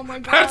 Oh my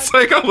God. that's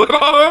like a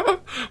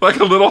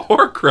little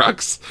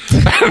Horcrux,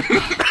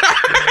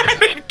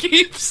 and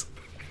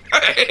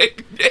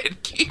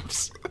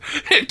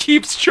it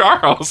keeps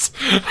Charles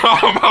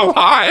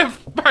alive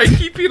by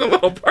keeping a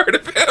little part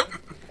of him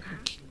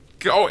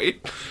going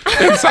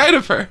inside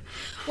of her.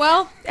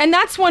 Well, and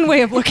that's one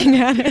way of looking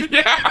at it.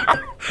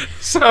 Yeah.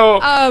 So,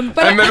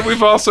 but and then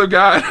we've also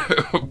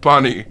got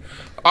Bunny.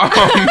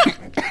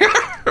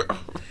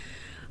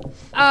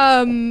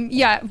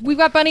 Yeah, we've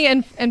got Bunny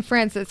and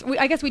Francis.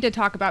 I guess we did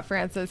talk about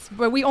Francis,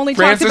 but we only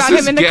Francis talked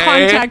about him in the gay.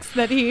 context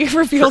that he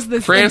reveals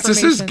this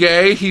Francis is information.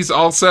 gay. He's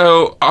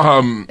also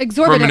from an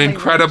Exorbitantly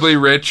incredibly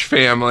rich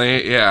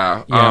family.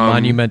 Yeah.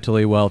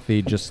 Monumentally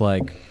wealthy, just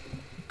like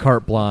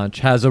carte blanche,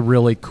 has a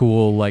really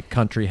cool like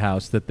country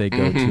house that they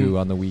go to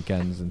on the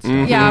weekends and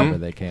stuff Yeah. whenever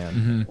they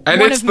can. And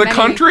One it's of the many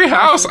country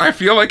house. houses. I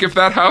feel like if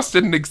that house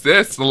didn't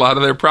exist, a lot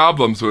of their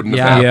problems wouldn't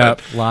Yeah. have Yep.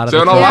 happened. A lot of So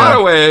the in a time. lot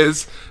of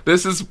ways,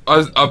 this is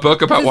a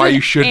book about This is why an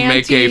you shouldn't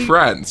make gay anti-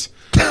 friends.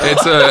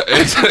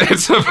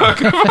 It's a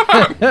book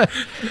about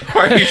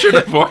why you should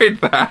avoid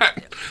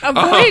that.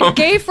 Avoid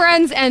gay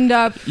friends and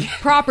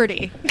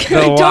property. The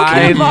Don't get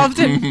line involved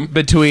in.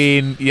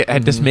 between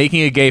just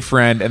making a gay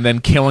friend and then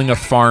killing a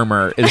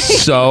farmer is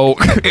so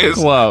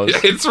close.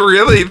 It's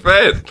really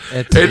thin.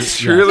 It's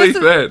truly This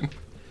is- thin.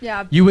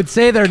 Yeah. You would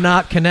say they're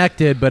not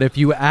connected, but if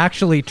you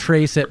actually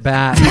trace it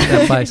back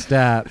step by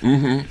step,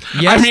 yes,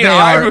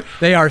 I mean,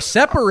 they are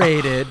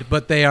separated,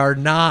 but they are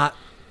not.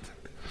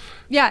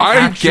 Yeah.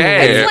 I'm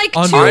gay. It's like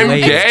Unrelated. I'm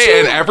it's gay, two-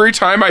 and every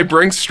time I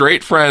bring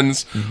straight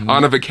friends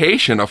on a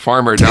vacation, a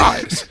farmer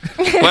dies.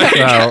 Like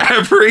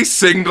every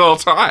single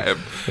time.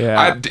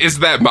 Yeah. Is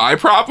that my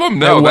problem?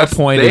 No. At what That's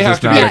point they is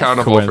have this to be not a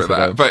accountable for that.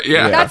 coincidence? But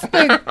yeah. That's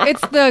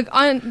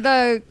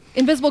the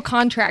invisible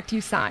contract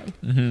you sign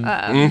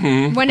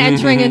when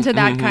entering into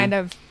that kind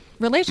of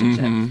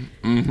relationship. And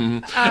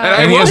And he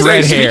I will has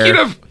say, red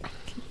hair.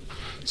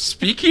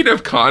 speaking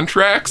of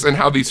contracts and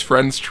how these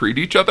friends treat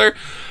each other,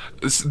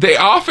 they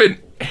often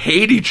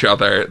hate each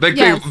other. Like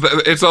Yes.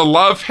 it's a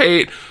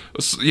love-hate,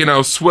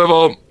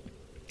 swivel.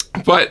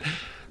 But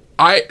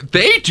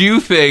they do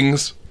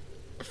things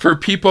for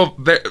people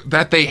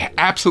that they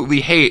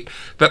absolutely hate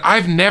that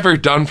I've never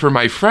done for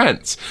my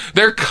friends.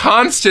 They're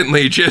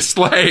constantly just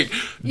like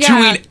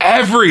doing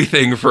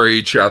everything for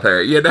each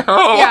other,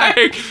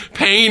 like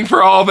paying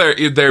for all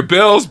their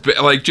bills,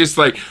 like just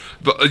like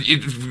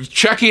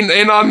checking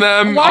in on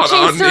them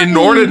on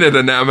inordinate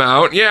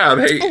amount.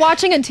 Yeah,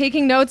 Watching and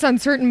taking notes on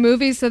certain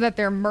movies so that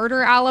their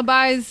murder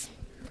alibis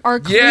are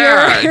clear.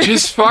 yeah,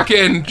 just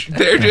fucking,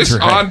 they're just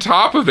on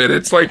top of it.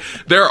 It's like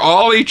they're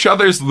all each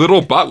other's little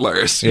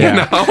butlers,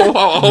 Yeah. while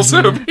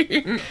also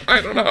being,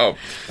 I don't know.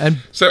 And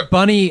So-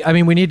 Bunny, I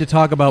mean, we need to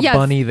talk about Yes.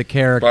 Bunny, the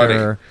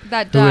character,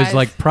 That who is dies.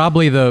 like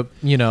probably the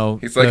He's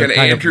like the an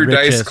kind of Andrew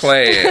Dice richest-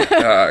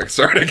 Clay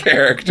sort of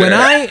character.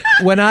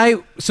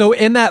 So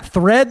in that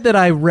thread that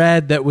I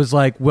read that was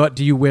like, what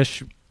do you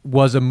wish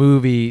was a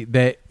movie,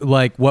 that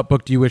like, what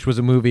book do you wish was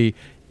a movie?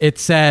 It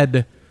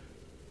said,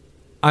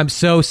 I'm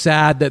so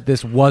sad that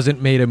this wasn't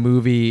made a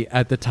movie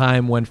at the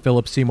time when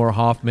Philip Seymour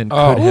Hoffman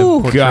could have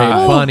portrayed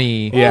God.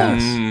 Bunny.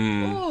 Yes.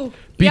 Ooh,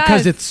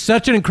 Because yes. it's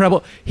such an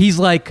incredible, he's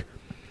like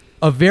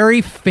a very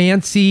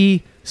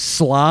fancy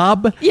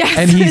slob. Yes.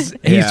 And he's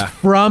Yeah.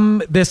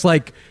 from this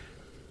like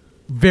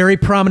very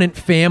prominent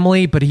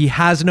family, but he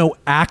has no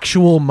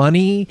actual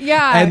money.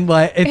 Yeah. And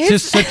like it's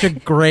just such a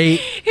great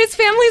his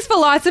family's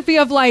philosophy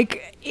of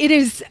like it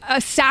is a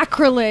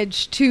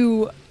sacrilege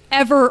to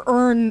ever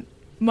earn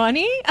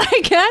money.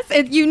 I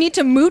guess you need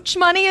to mooch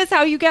money is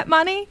how you get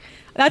money.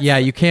 That's, yeah,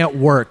 you can't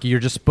work. You're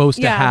just supposed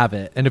to Yeah. have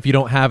it. And if you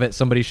don't have it,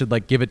 somebody should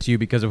like give it to you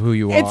because of who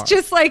you are. It's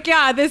just like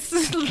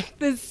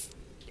this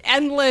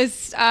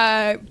endless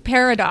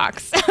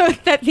paradox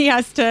that he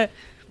has to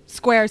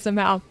square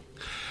somehow.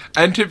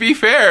 And to be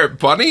fair,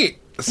 Bunny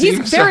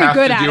seems to very have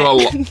good to at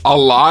do it. a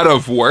lot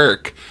of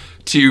work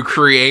to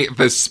create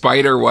this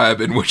spider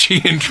web in which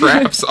he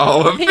entraps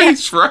all of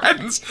his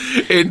friends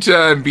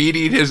into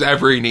meeting his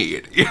every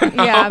need.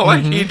 Yeah.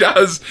 Like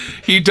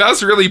he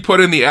does really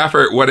put in the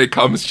effort when it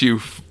comes to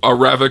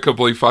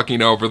irrevocably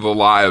fucking over the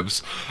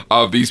lives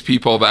of these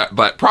people that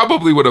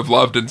probably would have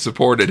loved and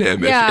supported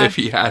him Yeah. if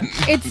he hadn't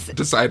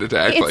decided to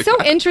act It's like so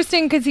that.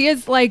 interesting because he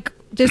is like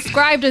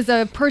described as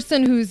a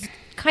person who's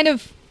kind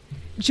of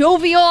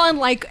jovial and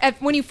like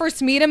when you first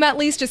meet him, at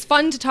least, just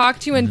fun to talk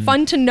to and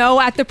fun to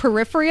know at the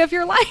periphery of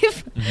your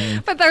life.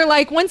 But they're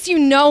like, once you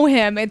know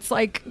him, it's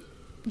like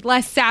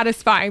less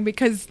satisfying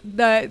because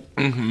the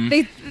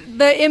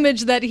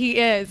image that he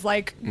is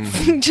like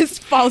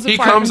just falls apart.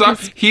 He comes up.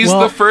 He's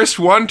the first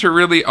one to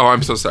really. Oh,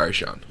 I'm so sorry,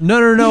 Sean.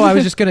 No. I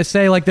was just gonna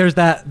say, like, there's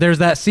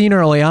that scene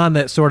early on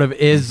that sort of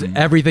is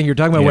everything you're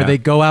talking about, where they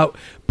go out.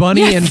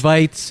 Bunny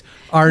invites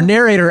our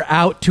narrator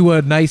out to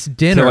a nice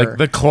dinner, to, like,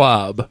 the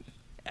club,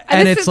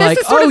 and it's like,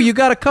 oh, you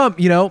gotta come,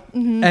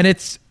 and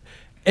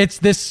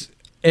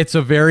it's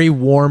a very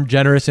warm,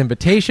 generous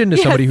invitation to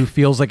somebody who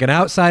feels like an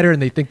outsider and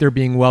they think they're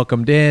being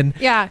welcomed in.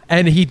 Yeah.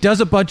 And he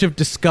does a bunch of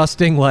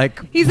disgusting, like...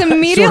 He's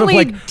immediately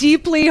sort of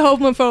deeply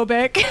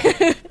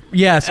homophobic.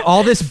 Yes,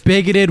 all this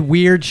bigoted,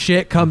 weird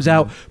shit comes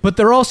out. But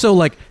they're also,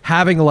 like,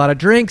 having a lot of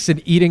drinks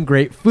and eating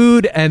great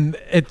food. And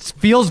it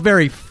feels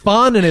very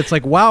fun. And it's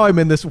like, wow, I'm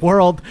in this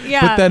world. Yeah.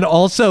 But then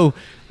also...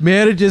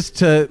 manages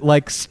to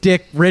like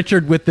stick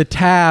Richard with the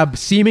tab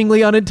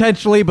seemingly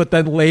unintentionally, but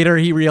then later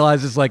he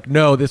realizes like,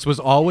 no, this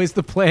was always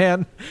the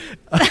plan.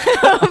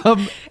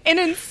 An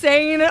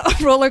insane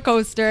roller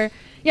coaster.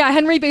 Yeah,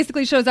 Henry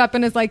basically shows up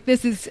and is like,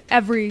 this is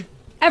every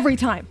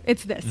time.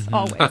 It's this,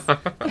 always.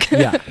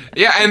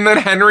 Yeah, and then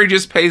Henry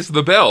just pays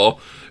the bill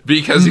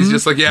because he's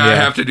just like, I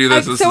have to do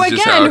this. This is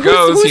just how it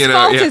goes. Whose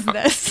fault is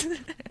this?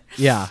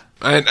 Yeah.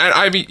 And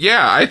I mean,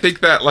 I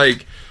think that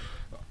like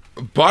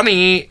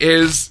Bunny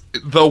is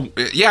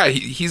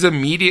he's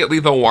immediately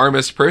the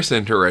warmest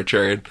person to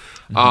Richard.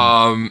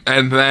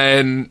 And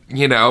then,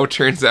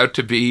 turns out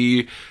to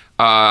be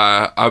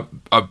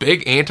a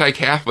big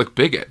anti-Catholic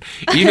bigot,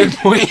 even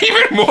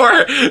more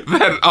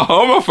than a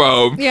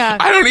homophobe. Yeah.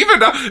 I don't even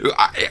know.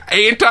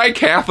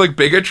 Anti-Catholic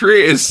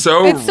bigotry is it's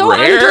so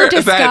rare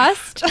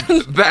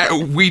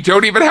that we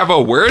don't even have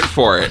a word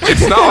for it.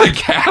 It's not like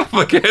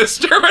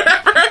Catholicist or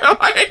whatever.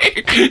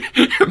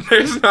 Like,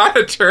 there's not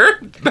a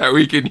term that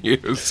we can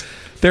use.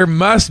 There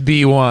must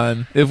be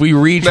one if we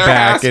reach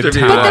back in time.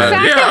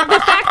 But the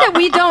fact that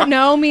we don't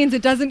know means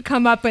it doesn't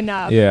come up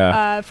enough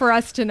for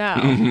us to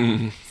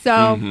know.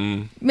 So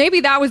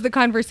maybe that was the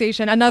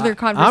conversation, another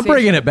conversation. I'm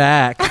bringing it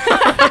back.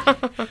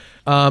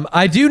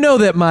 I do know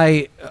that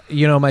my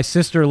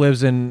sister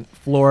lives in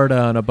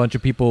Florida, and a bunch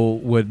of people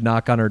would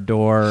knock on her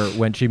door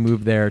when she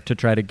moved there to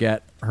try to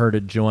get her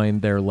to join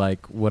their,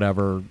 like,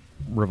 whatever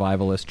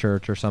revivalist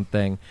church or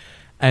something.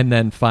 And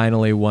then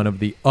finally, one of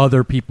the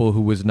other people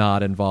who was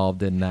not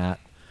involved in that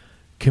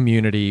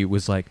community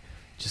was like,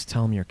 just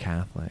tell them you're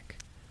Catholic.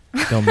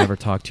 They'll never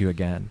talk to you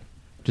again.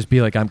 Just be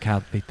like, I'm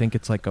Catholic. They think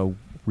it's like a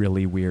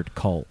really weird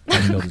cult.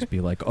 And they'll just be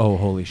like, oh,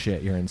 holy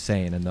shit, you're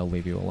insane. And they'll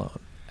leave you alone.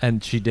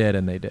 And she did,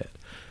 and they did.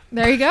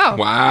 There you go.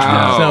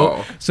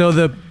 Wow.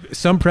 So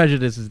some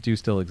prejudices do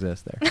still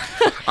exist there.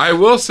 I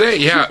will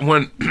say,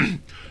 when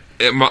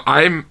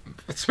I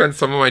spent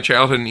some of my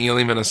childhood in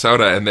Ely,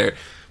 Minnesota, and there...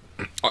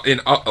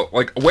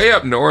 like way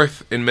up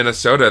north in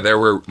Minnesota, there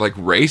were like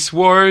race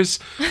wars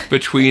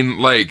between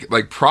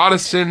like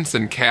Protestants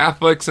and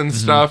Catholics and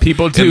stuff.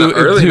 People in the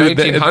early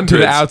 1900s to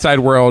the outside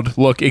world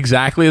look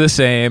exactly the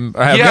same.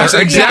 Yes,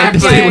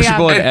 exactly.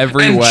 Distinguishable in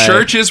every way.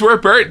 Churches were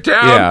burnt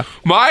down. Yeah.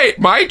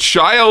 My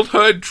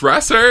childhood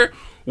dresser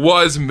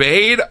was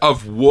made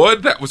of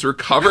wood that was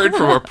recovered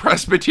from a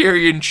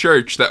Presbyterian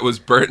church that was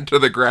burnt to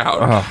the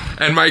ground.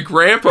 And my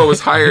grandpa was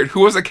hired,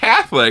 who was a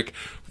Catholic.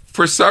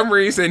 For some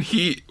reason,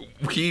 he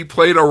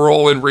played a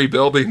role in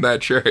rebuilding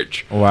that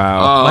church.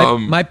 Wow.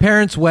 My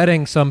parents'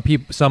 wedding, some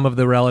of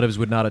the relatives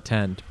would not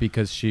attend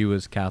because she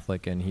was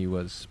Catholic and he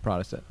was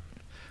Protestant.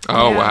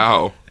 Oh,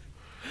 yeah.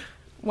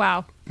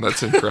 Wow.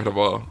 That's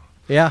incredible.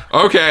 Yeah.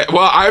 Okay.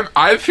 Well,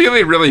 I'm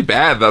feeling really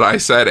bad that I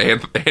said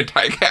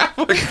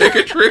anti-Catholic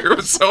bigotry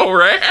was so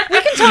rare.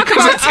 We can talk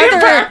about it's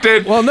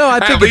impacted. Well, no, I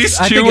think at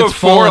least two of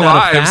 4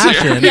 lives.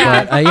 Fashion,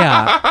 but,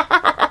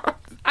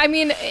 I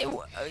mean,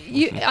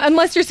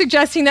 unless you're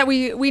suggesting that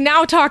we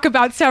now talk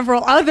about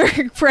several other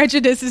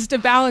prejudices to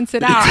balance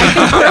it out, I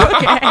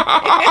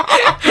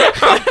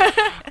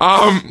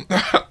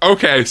think we're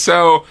okay. Okay,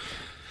 so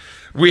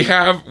we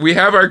have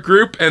our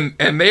group,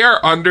 and they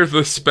are under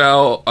the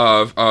spell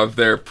of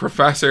their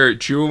professor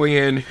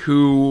Julian,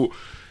 who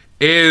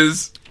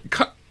is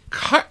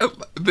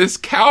this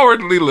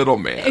cowardly little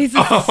man.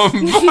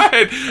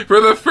 But for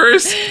the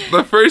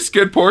first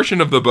good portion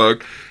of the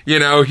book,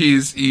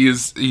 he's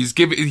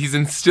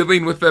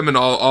instilling with them and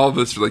all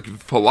this like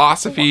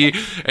philosophy,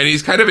 and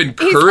he's kind of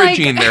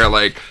encouraging their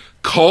like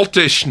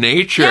cultish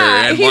nature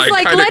and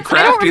like kind of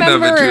crafting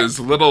them into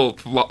his little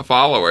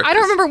followers. I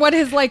don't remember what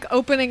his like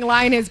opening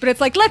line is, but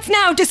it's like, let's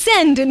now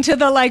descend into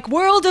the like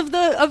world of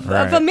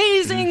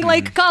amazing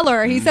like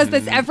color. He says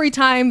this every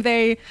time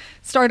they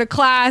start a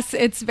class.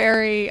 It's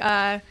very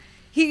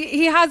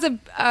he has he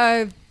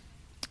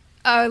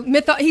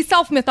mythologizes.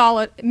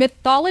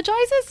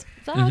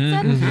 Is that how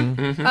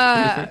it's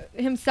said?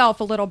 Himself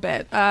a little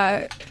bit.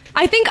 I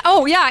think.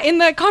 Oh yeah, in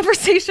the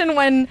conversation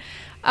when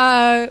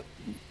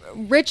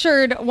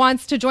Richard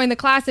wants to join the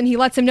class, and he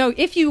lets him know,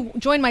 if you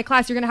join my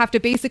class, you're going to have to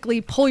basically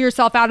pull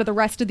yourself out of the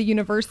rest of the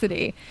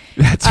university.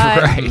 That's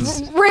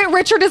right.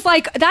 Richard is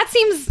like, that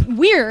seems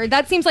weird.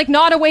 That seems like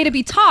not a way to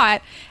be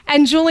taught.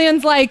 And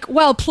Julian's like,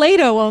 well,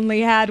 Plato only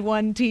had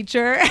one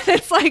teacher. And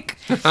it's like,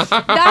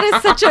 that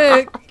is such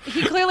a,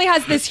 he clearly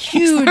has this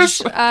huge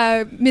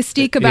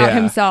mystique about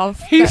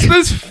himself. He's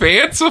this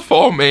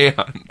fanciful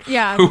man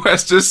who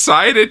has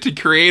decided to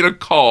create a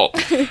cult.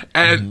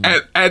 And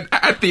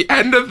at the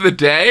end of the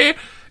day,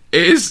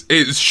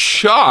 is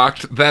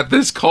shocked that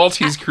this cult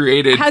he's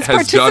created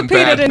has done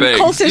bad things.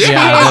 Cultish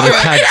that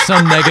it's had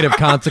some negative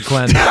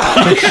consequence.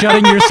 Like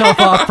shutting yourself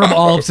off from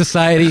all of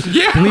society,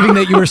 believing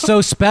that you were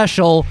so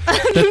special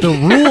that the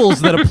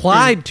rules that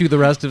applied to the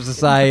rest of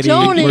society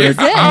don't exist.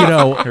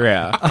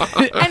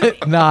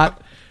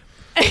 Not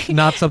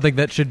something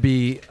that should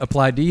be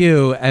applied to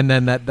you, and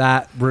then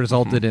that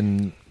resulted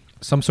in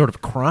some sort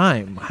of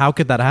crime. How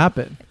could that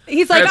happen?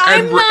 He's like,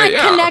 I'm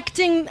not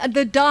connecting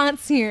the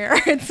dots here.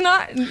 It's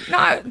not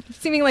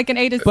seeming like an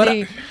A to C.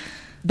 But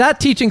that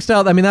teaching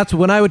style, I mean, that's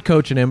when I would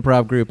coach an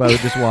improv group. I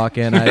would just walk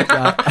in.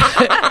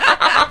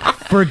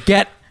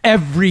 Forget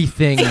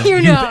everything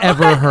you've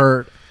ever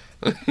heard.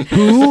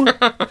 Who?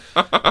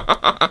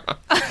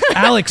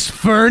 Alex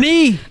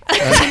Fernie?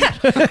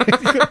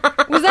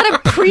 Was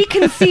that a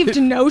preconceived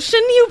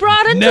notion you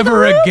brought into Never the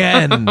room?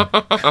 Again.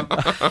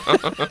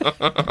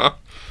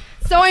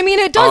 So, I mean,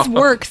 it does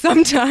work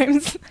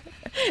sometimes,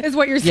 is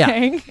what you're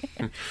saying.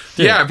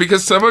 Yeah,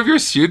 because some of your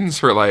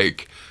students were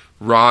like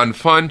Ron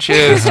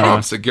Funches,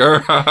 Tom Segura,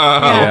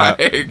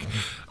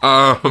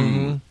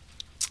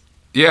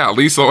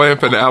 Lisa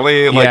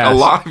Lampanelli, like a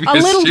lot of your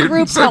students. A little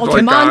group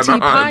called Monty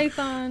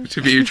Python. To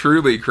be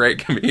truly great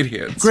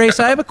comedians. Grace,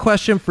 I have a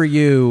question for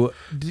you.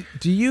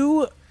 Do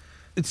you,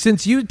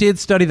 since you did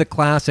study the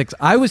classics,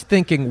 I was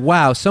thinking,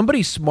 wow,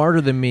 somebody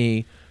smarter than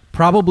me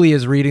probably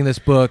is reading this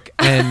book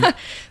and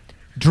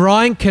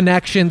drawing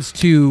connections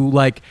to,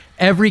 like,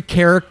 every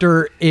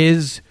character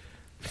is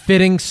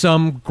fitting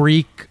some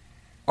Greek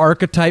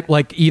archetype,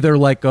 like either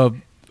like a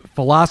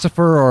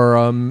philosopher or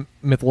a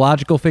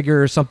mythological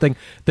figure or something.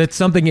 That's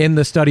something in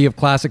the study of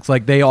classics,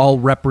 like they all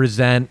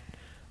represent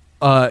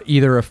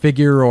either a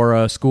figure or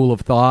a school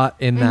of thought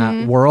in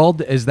that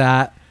world. Is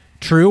that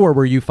true, or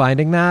were you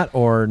finding that,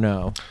 or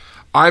no?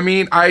 I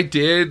mean, I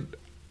did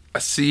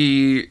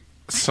see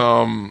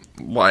some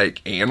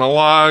like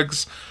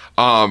analogs.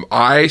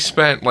 I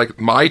spent like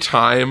my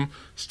time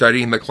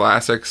studying the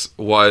classics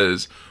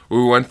was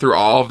we went through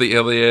all of the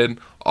Iliad,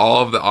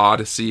 all of the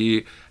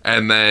Odyssey,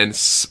 and then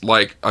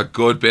like a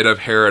good bit of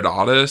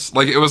Herodotus.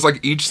 Like it was like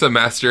each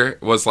semester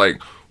was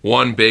like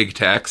one big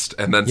text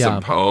and then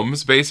some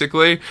poems,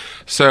 basically.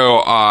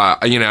 So, I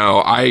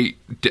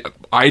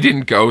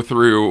didn't go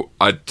through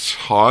a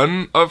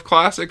ton of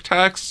classic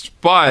texts,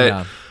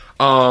 but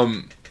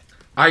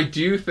I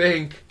do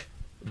think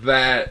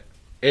that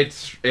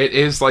it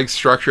is like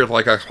structured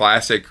like a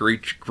classic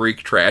Greek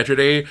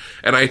tragedy,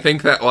 and I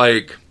think that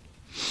like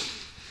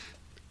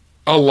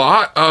a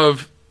lot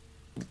of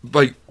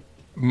like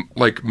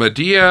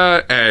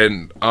Medea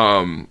and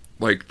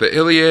like the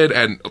Iliad,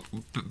 and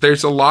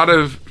there's a lot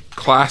of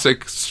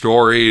classic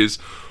stories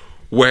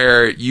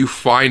where you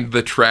find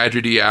the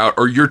tragedy out,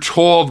 or you're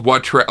told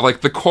what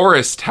like the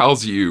chorus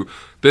tells you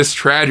this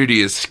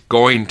tragedy is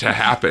going to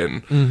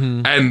happen,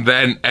 and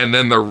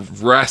then the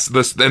rest,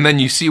 and then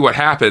you see what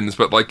happens,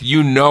 but like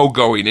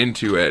going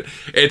into it,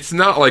 it's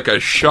not like a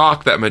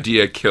shock that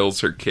Medea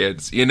kills her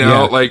kids,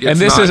 like. And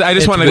this is, I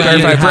just want to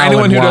clarify for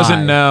anyone who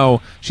doesn't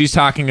know, she's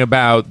talking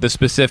about the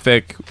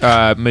specific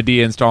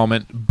Medea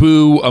installment,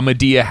 Boo! A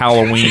Medea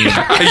Halloween.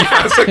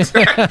 Yes,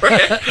 exactly.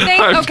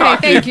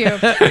 Thank you.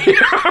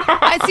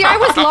 See, I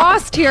was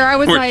lost here. I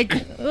was like,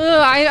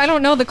 I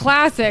don't know the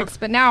classics,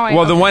 but now I.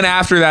 Well, the one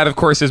after that, of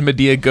course, is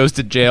Medea goes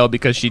to jail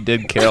because she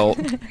did kill.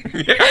 She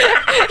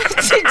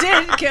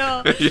did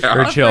kill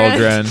her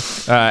children.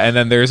 And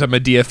then there's a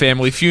Medea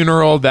family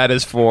funeral that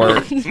is for,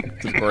 of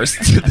course,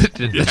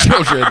 the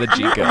children that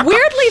she killed.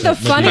 Weirdly, the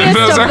funniest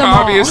those of are them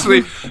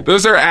obviously,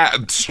 those are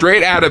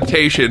straight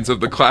adaptations of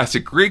the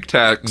classic Greek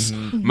texts,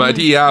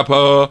 Medea,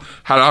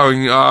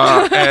 Halloween,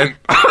 and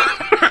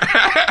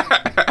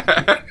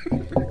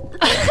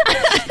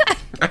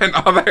and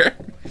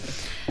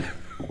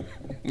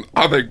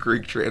other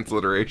Greek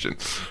transliteration.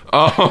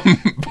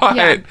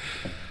 But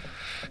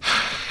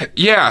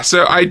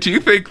so I do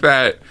think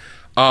that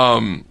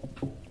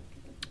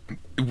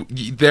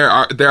there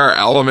are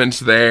elements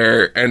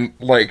there, and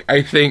like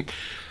I think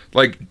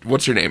like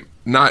what's her name?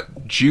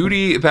 Not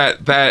Judy.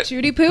 That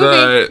Judy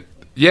Poovy.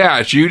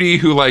 Judy,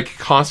 who like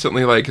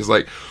constantly like is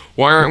like,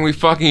 why aren't we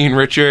fucking,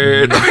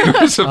 Richard?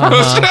 We're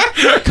supposed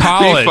to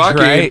college, be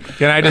fucking. Right?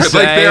 Can I just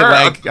say,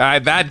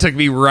 that took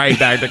me right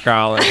back to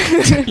college.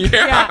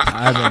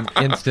 I'm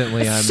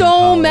instantly.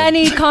 So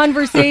many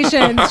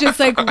conversations, just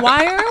like,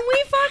 why aren't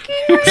we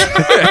fucking?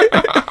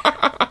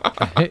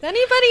 Does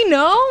anybody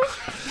know?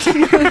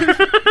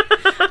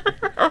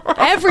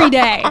 Every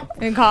day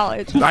in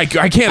college. I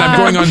can't. I'm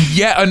going on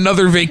yet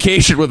another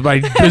vacation with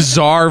my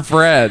bizarre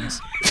friends.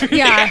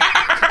 Yeah.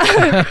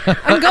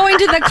 I'm going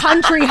to the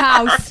country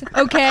house,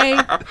 okay?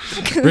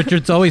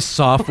 Richard's always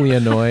softly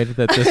annoyed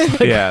that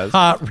this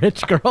hot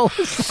rich girl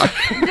is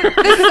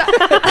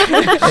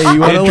hey,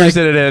 you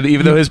interested in it,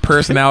 even though his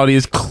personality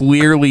is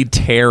clearly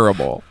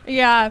terrible.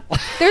 Yeah.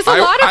 There's a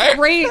lot of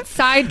great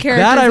side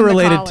characters that I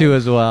related to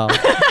as well.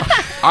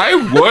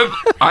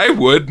 I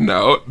would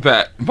note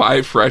that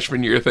my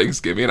freshman year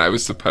Thanksgiving, I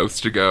was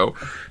supposed to go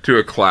to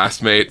a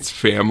classmate's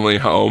family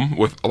home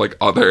with like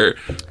other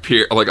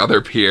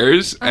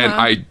peers, and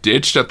I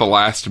ditched at the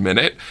last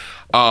minute.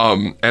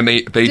 And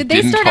they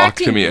didn't talk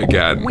to me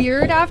again.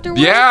 Weird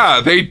afterwards.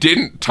 Yeah, they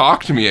didn't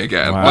talk to me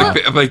again. Wow.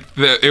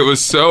 It was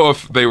so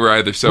they were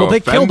either so they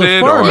offended killed a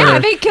farmer. Yeah,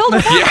 they killed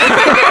a farmer. Yeah,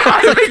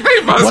 I think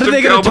they must What are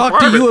they going to talk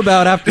to you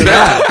about after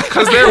that?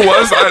 Because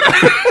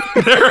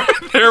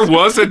there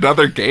was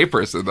another gay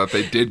person that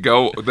they did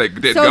go with.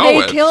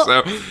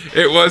 So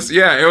it was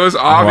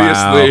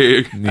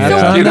obviously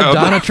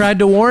Donna tried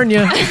to warn you.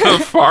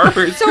 The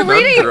farmers. So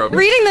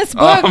reading this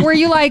book, were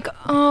you like,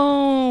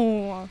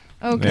 oh?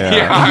 Okay.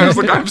 Yeah, I was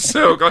like, I'm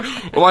so glad.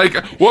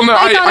 Well, no,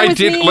 I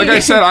did. Me. Like I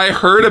said, I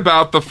heard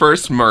about the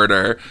first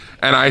murder,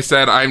 and I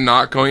said I'm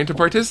not going to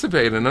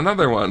participate in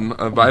another one.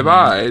 Bye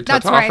bye.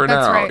 That's Ta-ta right. for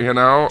That's now. right. You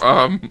know.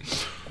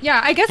 Yeah,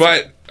 I guess.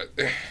 But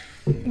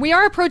we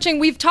are approaching.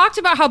 We've talked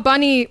about how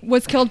Bunny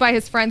was killed by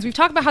his friends. We've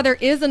talked about how there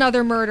is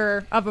another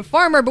murder of a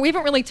farmer, but we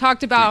haven't really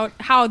talked about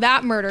how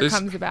that murder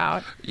comes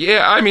about.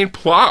 Yeah, I mean,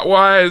 plot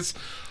wise,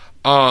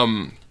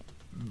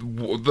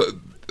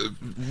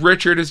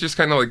 Richard is just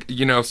kind of like,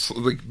 you know,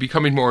 like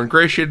becoming more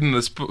ingratiated in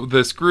this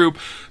group.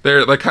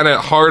 They're like kind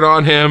of hard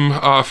on him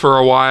for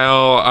a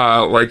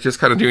while, like just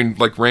kind of doing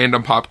like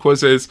random pop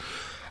quizzes.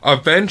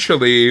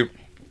 Eventually,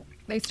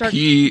 they start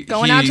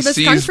going out to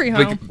this country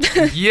home.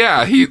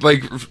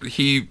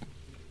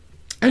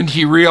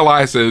 He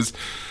realizes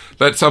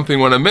that something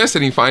went amiss,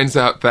 and he finds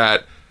out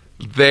that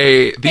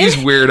these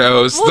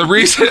weirdos, the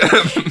reason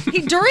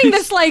during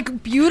this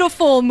like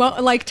beautiful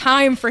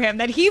time for him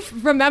that he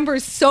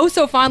remembers so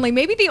fondly,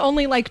 maybe the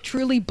only like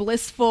truly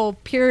blissful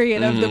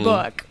period of the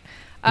book.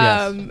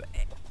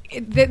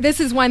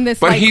 This is when this.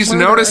 But he's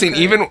noticing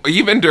occurred.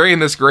 even during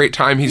this great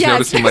time, he's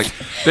noticing like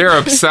they're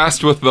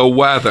obsessed with the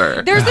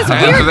weather. There's this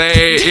weird.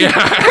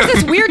 There's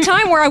this weird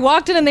time where I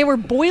walked in and they were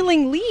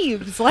boiling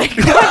leaves. Like,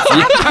 what's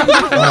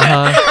happening?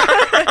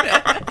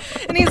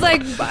 And he's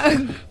like,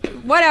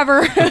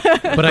 whatever.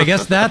 But I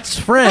guess that's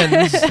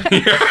friends.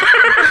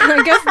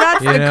 I guess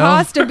that's the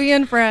cost of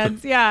being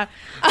friends. Yeah.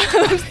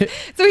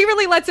 So he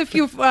really lets a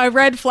few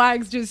red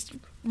flags just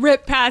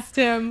rip past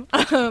him.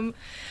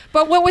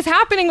 But what was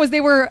happening was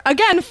they were,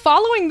 again,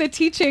 following the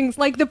teachings,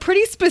 like the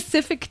pretty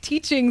specific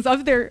teachings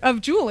of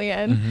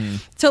Julian,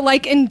 to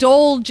like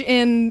indulge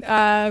in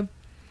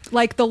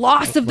like the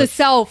loss of the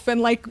self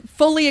and like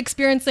fully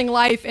experiencing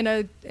life in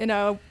a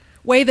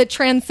way that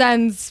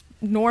transcends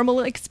normal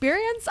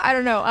experience. I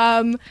don't know.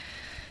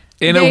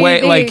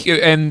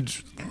 And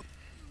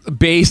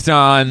based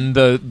on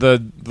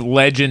the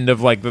legend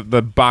of like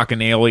the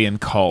Bacchanalian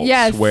cult,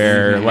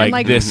 where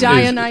like this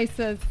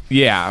Dionysus,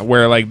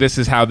 where like this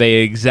is how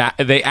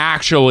they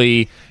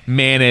actually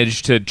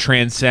manage to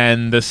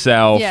transcend the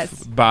self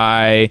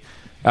by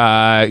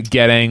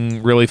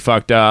getting really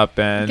fucked up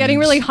and getting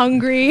really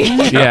hungry.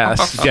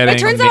 It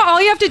turns out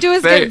all you have to do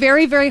is get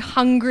very, very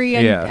hungry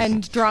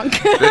and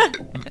drunk. I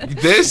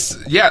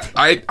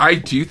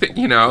do think,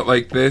 you know,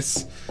 like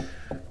this.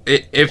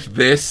 If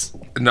this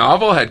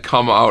novel had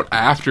come out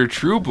after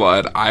True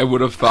Blood, I would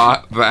have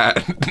thought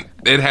that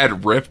it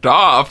had ripped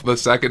off the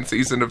second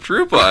season of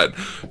True Blood,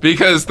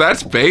 because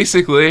that's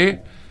basically,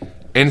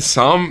 in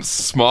some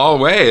small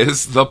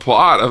ways, the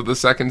plot of the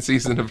second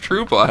season of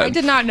True Blood. I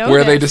did not know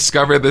where this. they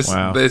discover this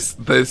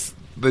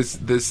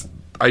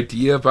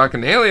idea of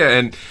Bacchanalia,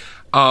 and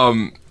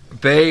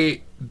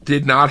they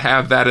did not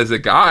have that as a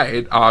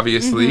guide,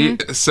 obviously,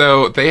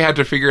 so they had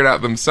to figure it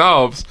out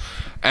themselves.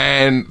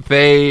 And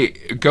they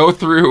go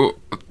through,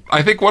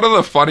 I think one of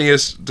the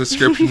funniest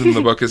descriptions in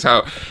the book is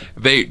how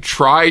they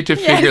try to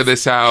figure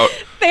this out.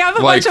 They have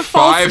a like bunch of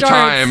false 5 starts.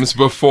 times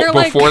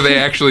before they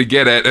actually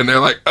get it, and they're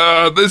like,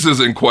 this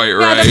isn't quite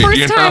right. The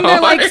first time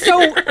they're like,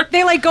 so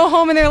they like go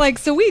home and they're like,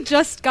 so we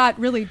just got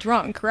really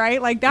drunk,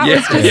 right? Like that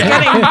was just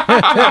getting.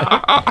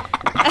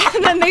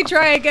 And then they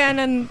try again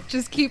and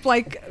just keep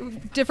like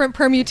different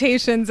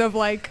permutations of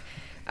like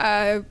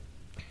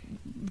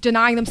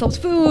denying themselves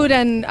food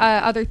and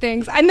other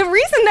things. And the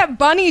reason that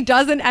Bunny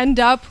doesn't end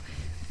up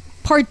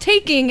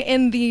partaking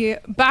in the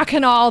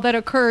bacchanal that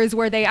occurs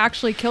where they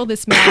actually kill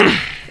this man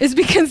is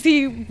because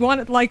he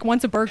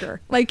wants a burger.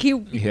 Like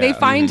they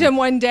find him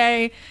one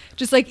day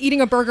just like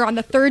eating a burger on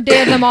the third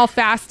day of them all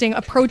fasting,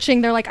 approaching.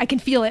 They're like, I can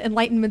feel it.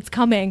 Enlightenment's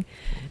coming.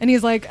 And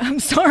he's like,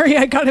 I'm sorry,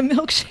 I got a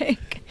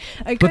milkshake.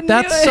 I couldn't do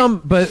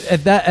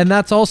it.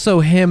 That's also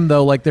him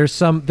though. Like there's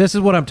some. This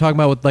is what I'm talking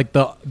about with like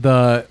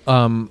the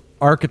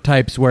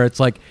archetypes where it's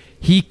like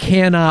he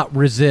cannot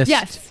resist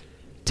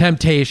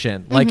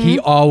temptation. Like he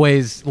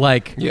always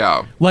like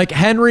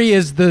Henry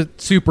is the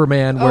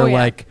Superman where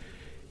like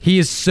he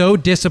is so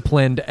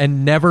disciplined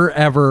and never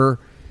ever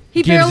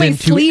He gives barely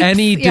into sleeps.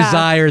 any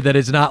desire that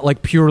is not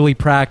like purely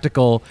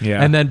practical.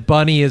 Yeah. And then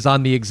Bunny is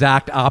on the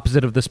exact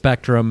opposite of the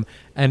spectrum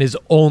and is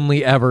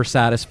only ever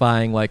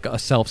satisfying like a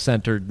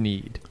self-centered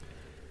need.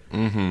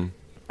 Mm-hmm.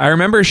 I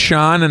remember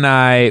Sean and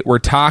I were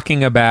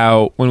talking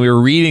about when we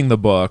were reading the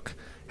book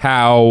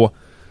how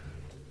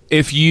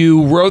if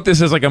you wrote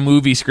this as like a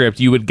movie script,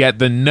 you would get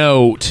the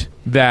note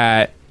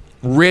that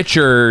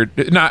Richard,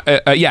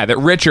 that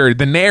Richard,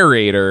 the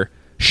narrator,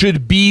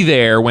 should be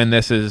there when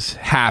this is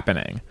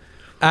happening.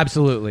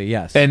 Absolutely,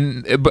 yes.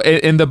 And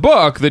in the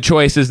book, the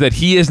choice is that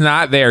he is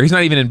not there. He's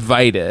not even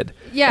invited.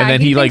 Yeah, and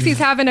then he thinks he's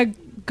having a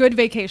good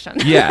vacation.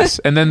 Yes,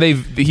 and then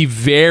he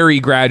very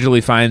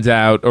gradually finds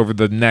out over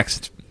the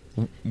next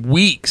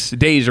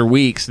days or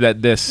weeks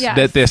that this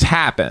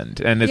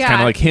happened, and it's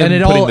kind of like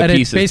him putting the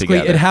pieces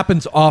together. It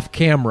happens off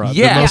camera.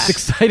 Yes. The most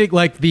exciting,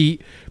 like the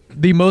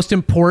most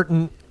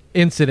important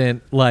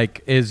incident,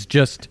 like is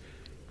just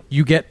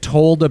you get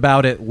told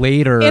about it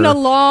later in a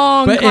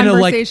long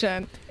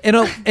conversation.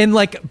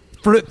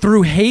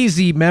 Through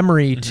hazy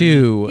memory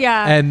too.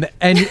 Yeah.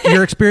 And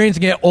you're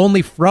experiencing it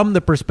only from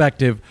the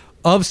perspective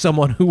of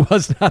someone who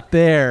was not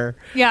there.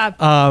 Yeah.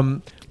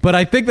 But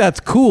I think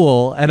that's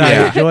cool, and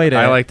I enjoyed it.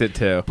 I liked it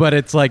too. But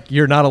it's like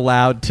you're not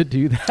allowed to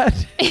do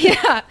that.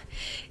 Yeah.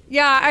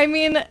 I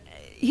mean,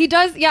 he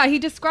does. Yeah, he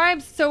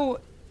describes. So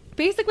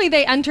basically,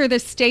 they enter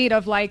this state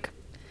of like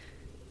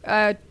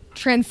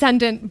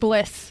transcendent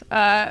bliss,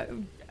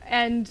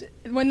 and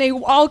when they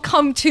all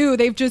come to,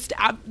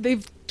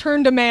 they've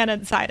turned a man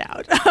inside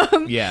out.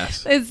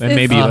 Yes, and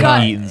maybe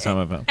even eaten some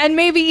of them. And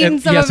maybe eaten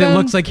some of them. Yes, it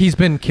looks like he's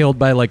been killed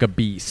by like a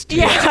beast.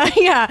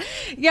 Yeah.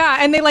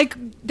 And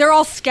they're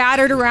all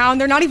scattered around.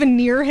 They're not even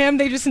near him.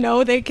 They just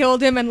know they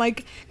killed him. And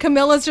like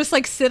Camilla's just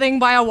like sitting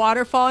by a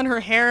waterfall, and her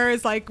hair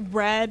is like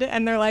red.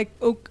 And they're like,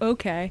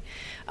 okay.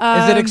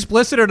 Is it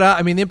explicit or not?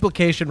 I mean, the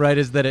implication, right,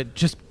 is that it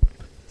just.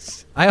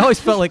 I always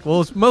felt like, well,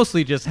 it's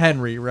mostly just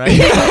Henry, right?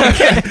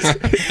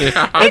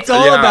 It's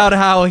all about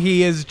how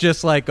he is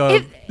just like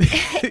a.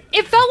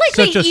 It felt like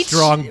such they a each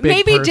strong, big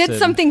maybe person. did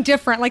something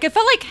different. Like it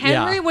felt like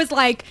Henry was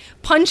like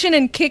punching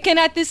and kicking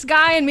at this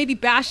guy and maybe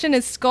bashing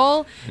his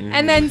skull,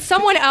 and then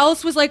someone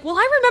else was like, "Well,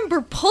 I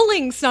remember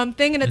pulling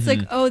something," and it's like,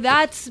 "Oh,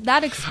 that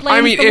explains."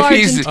 I mean, the large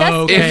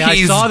intestine. if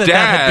he's I saw that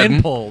dead, had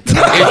been pulled.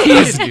 If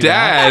he's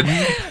dead,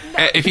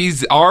 if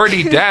he's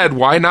already dead,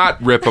 why not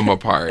rip him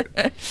apart?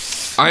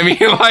 I mean,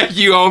 like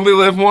you only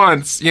live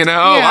once, you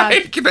know. Yeah.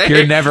 Like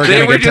You're never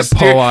gonna get to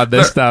pull on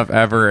this stuff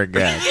ever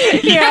again.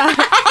 Yeah.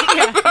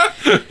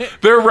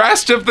 The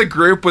rest of the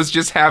group was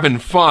just having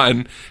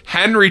fun.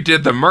 Henry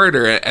did the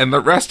murder, and the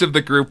rest of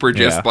the group were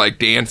just like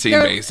dancing,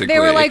 basically. They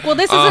were like, "Well,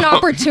 this is an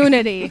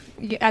opportunity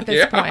at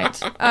this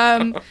point."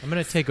 I'm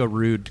gonna take a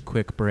rude,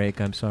 quick break.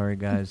 I'm sorry,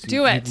 guys.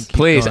 Do it,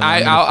 please.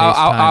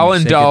 I'll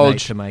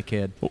indulge to my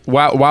kid.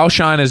 While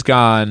Sean is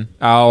gone,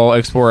 I'll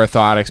explore a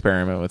thought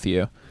experiment with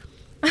you.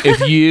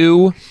 If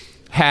you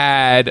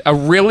had a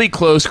really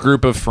close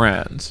group of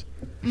friends,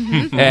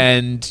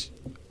 and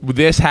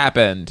this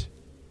happened.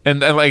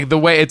 And like the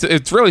way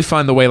it's really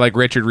fun the way like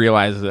Richard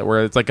realizes it,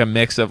 where it's like a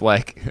mix of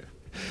like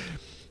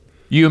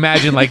you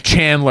imagine like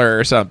Chandler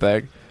or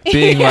something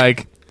being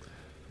like,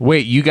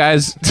 wait, you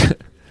guys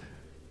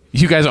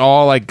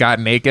all like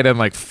got naked and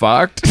like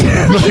fucked? Yeah,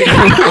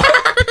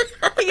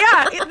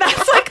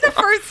 that's like the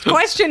first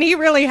question he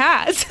really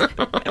has.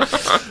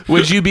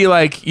 Would you be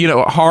like,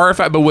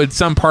 horrified, but would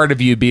some part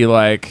of you be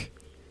like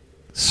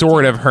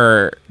sort of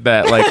hurt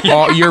that like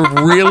all your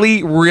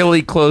really,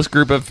 really close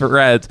group of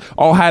friends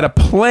all had a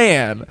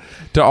plan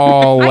to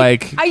all I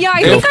think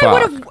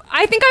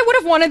I would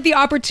have wanted the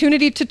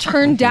opportunity to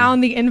turn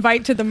down the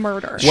invite to the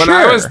murder. When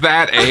I was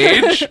that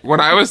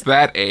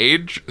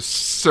age,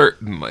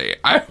 certainly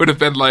I would have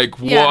been like,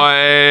 what?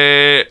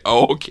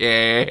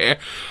 Okay.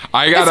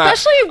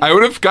 I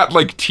would have got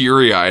like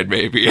teary-eyed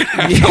maybe and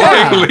have to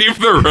like leave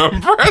the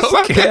room for a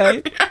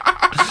second.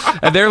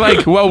 And they're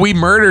like, well, we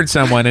murdered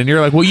someone, and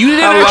you're like, well, you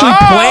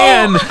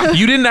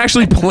didn't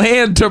actually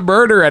plan to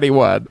murder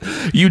anyone.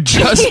 You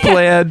just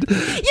planned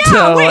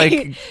to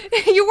like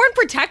you weren't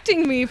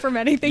protecting me from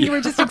anything. You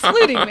were just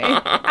excluding me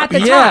at the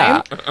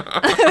time.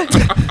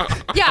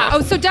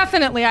 So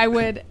definitely I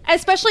would,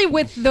 especially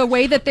with the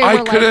way that they were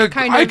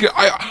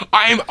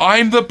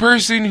I'm the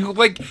person who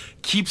like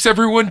keeps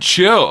everyone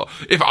chill.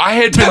 If I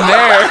had been there,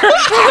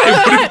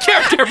 I would have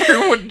kept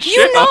everyone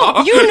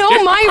chill. You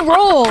know my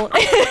role.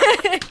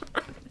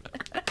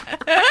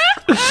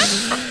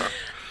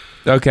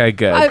 Okay,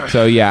 good.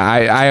 So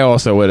I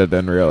also would have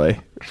been really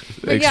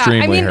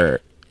extremely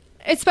hurt.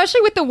 Especially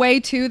with the way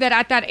too that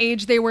at that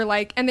age they were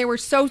like, and they were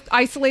so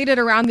isolated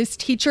around this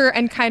teacher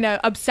and kind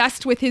of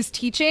obsessed with his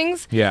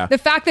teachings. Yeah. The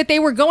fact that they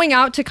were going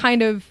out to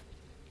kind of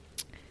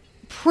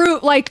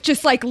prove, like,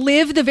 just like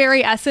live the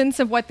very essence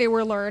of what they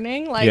were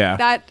learning. Like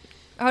that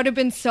would have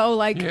been so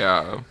like,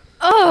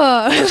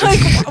 Like,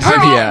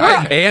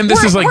 and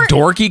this is like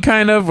dorky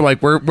kind of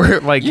like we're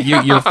like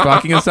you're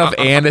fucking and stuff,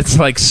 and it's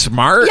like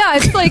smart. Yeah,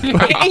 it's like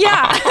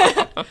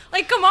yeah,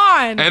 like come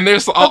on. And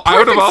there's I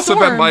would have also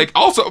been like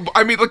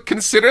I mean, like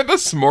consider the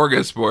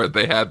smorgasbord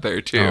they had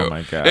there too. Oh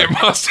my god, it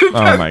must have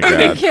been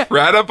an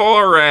incredible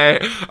array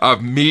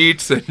of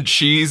meats and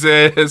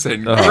cheeses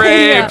and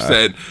grapes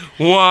and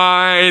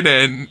wine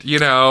and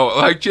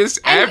like just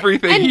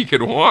everything he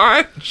could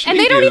want. Jeez. And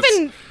they don't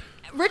even.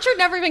 Richard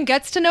never even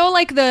gets to know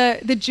like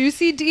the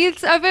juicy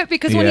deeds of it,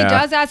 because when he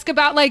does ask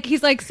about like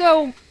he's like,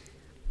 so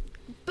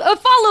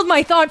follow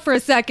my thought for a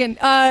second,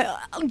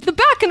 the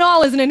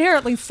bacchanal is an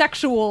inherently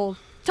sexual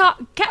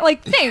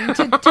thing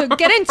to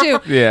get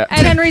into.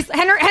 And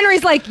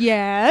Henry's like,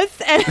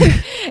 yes, and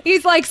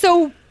he's like,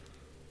 so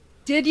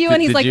did you? And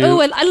he's like,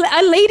 oh,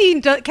 a lady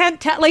can't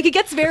tell. Like, he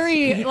gets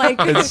very like.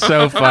 It's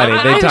so funny.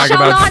 They talk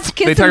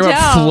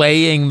about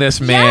flaying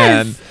this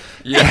man. Yes.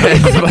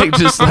 Yeah, like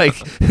just like,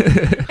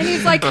 and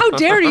he's like, "How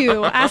dare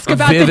you ask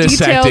about the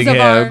details of him?"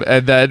 our...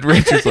 And then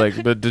Richard's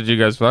like, "But did you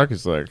guys fuck?"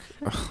 He's like,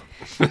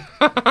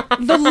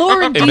 "The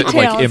lurid details.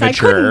 Like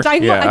immature.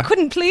 I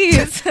couldn't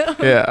please."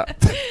 Yeah.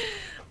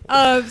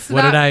 So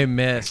what did I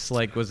miss?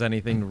 Like, was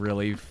anything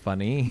really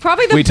funny?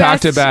 Probably the we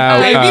best, talked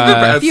about maybe the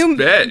best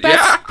bit.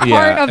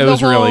 Part of it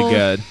was the whole... really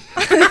good.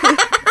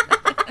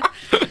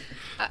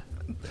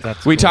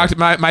 We talked.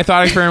 My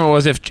thought experiment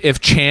was if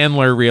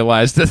Chandler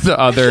realized that the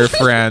other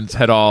friends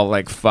had all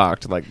like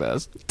fucked like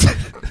this,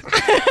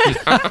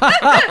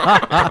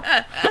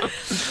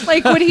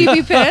 like would he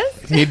be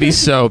pissed? He'd be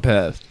so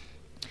pissed.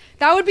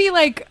 That would be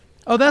like,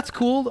 oh, that's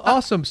cool,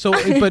 awesome. So,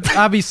 but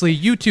obviously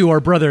you two are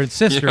brother and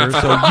sister,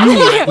 so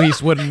you at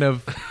least wouldn't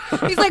have.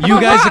 He's like,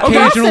 you guys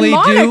occasionally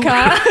do.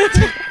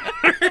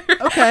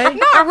 Okay,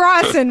 not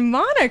Ross and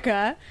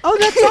Monica. Oh,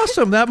 that's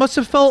awesome. That must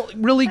have felt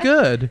really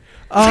good.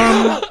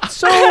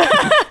 So.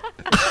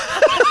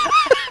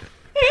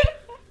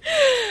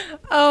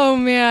 Oh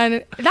man,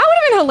 that would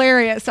have been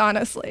hilarious.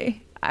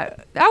 Honestly,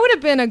 that would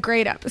have been a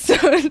great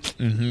episode.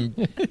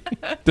 Mm-hmm.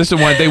 This is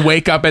one they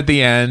wake up at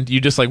the end. You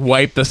just like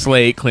wipe the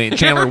slate clean.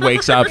 Chandler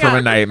wakes up from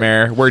a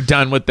nightmare. We're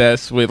done with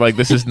this.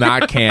 This is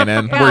not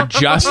canon. We're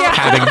just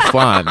having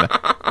fun.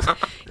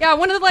 Yeah,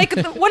 one of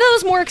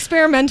those more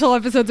experimental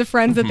episodes of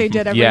Friends that they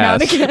did every now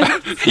and again.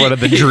 One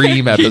of the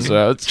dream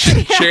episodes.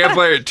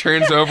 Chandler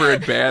turns over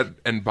at bed,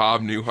 and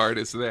Bob Newhart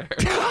is there.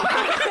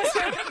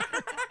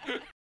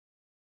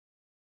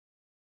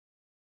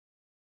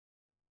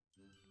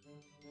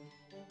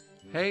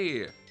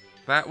 Hey,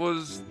 that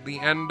was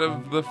the end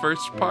of the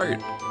first part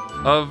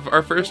of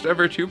our first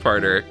ever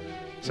two-parter.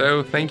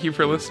 So thank you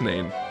for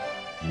listening.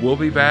 We'll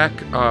be back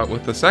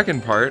with the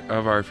second part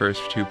of our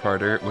first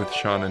two-parter with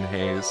Sean and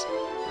Hayes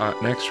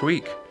next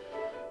week.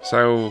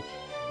 So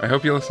I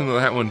hope you listen to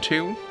that one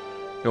too.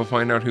 You'll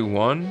find out who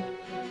won.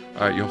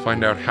 You'll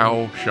find out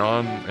how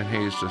Sean and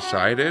Hayes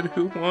decided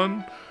who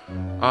won.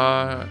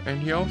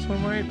 And you also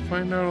might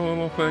find out a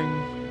little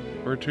thing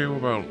or two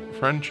about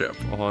friendship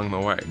along the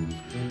way.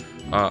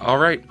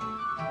 Alright,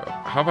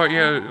 how about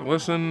you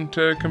listen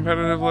to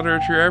competitive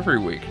literature every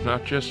week,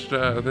 not just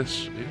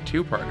this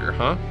two-parter,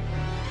 huh?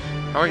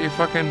 How about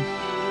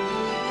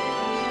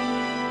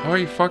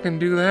you fucking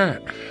do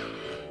that?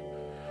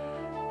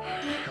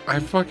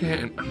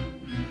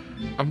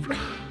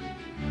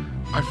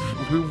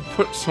 We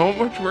put so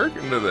much work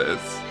into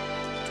this,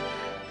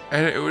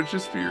 and it would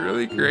just be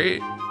really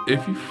great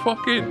if you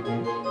fucking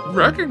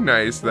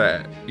recognize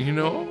that,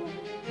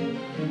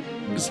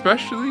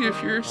 Especially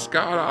if you're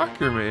Scott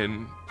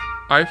Aukerman.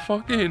 I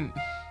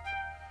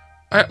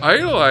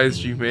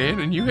idolized you, man,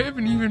 and you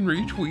haven't even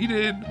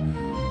retweeted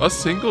a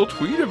single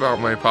tweet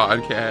about my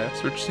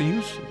podcast, which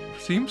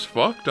seems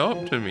fucked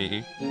up to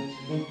me.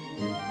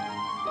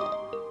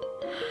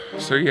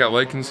 So yeah,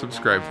 like and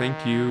subscribe.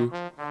 Thank you.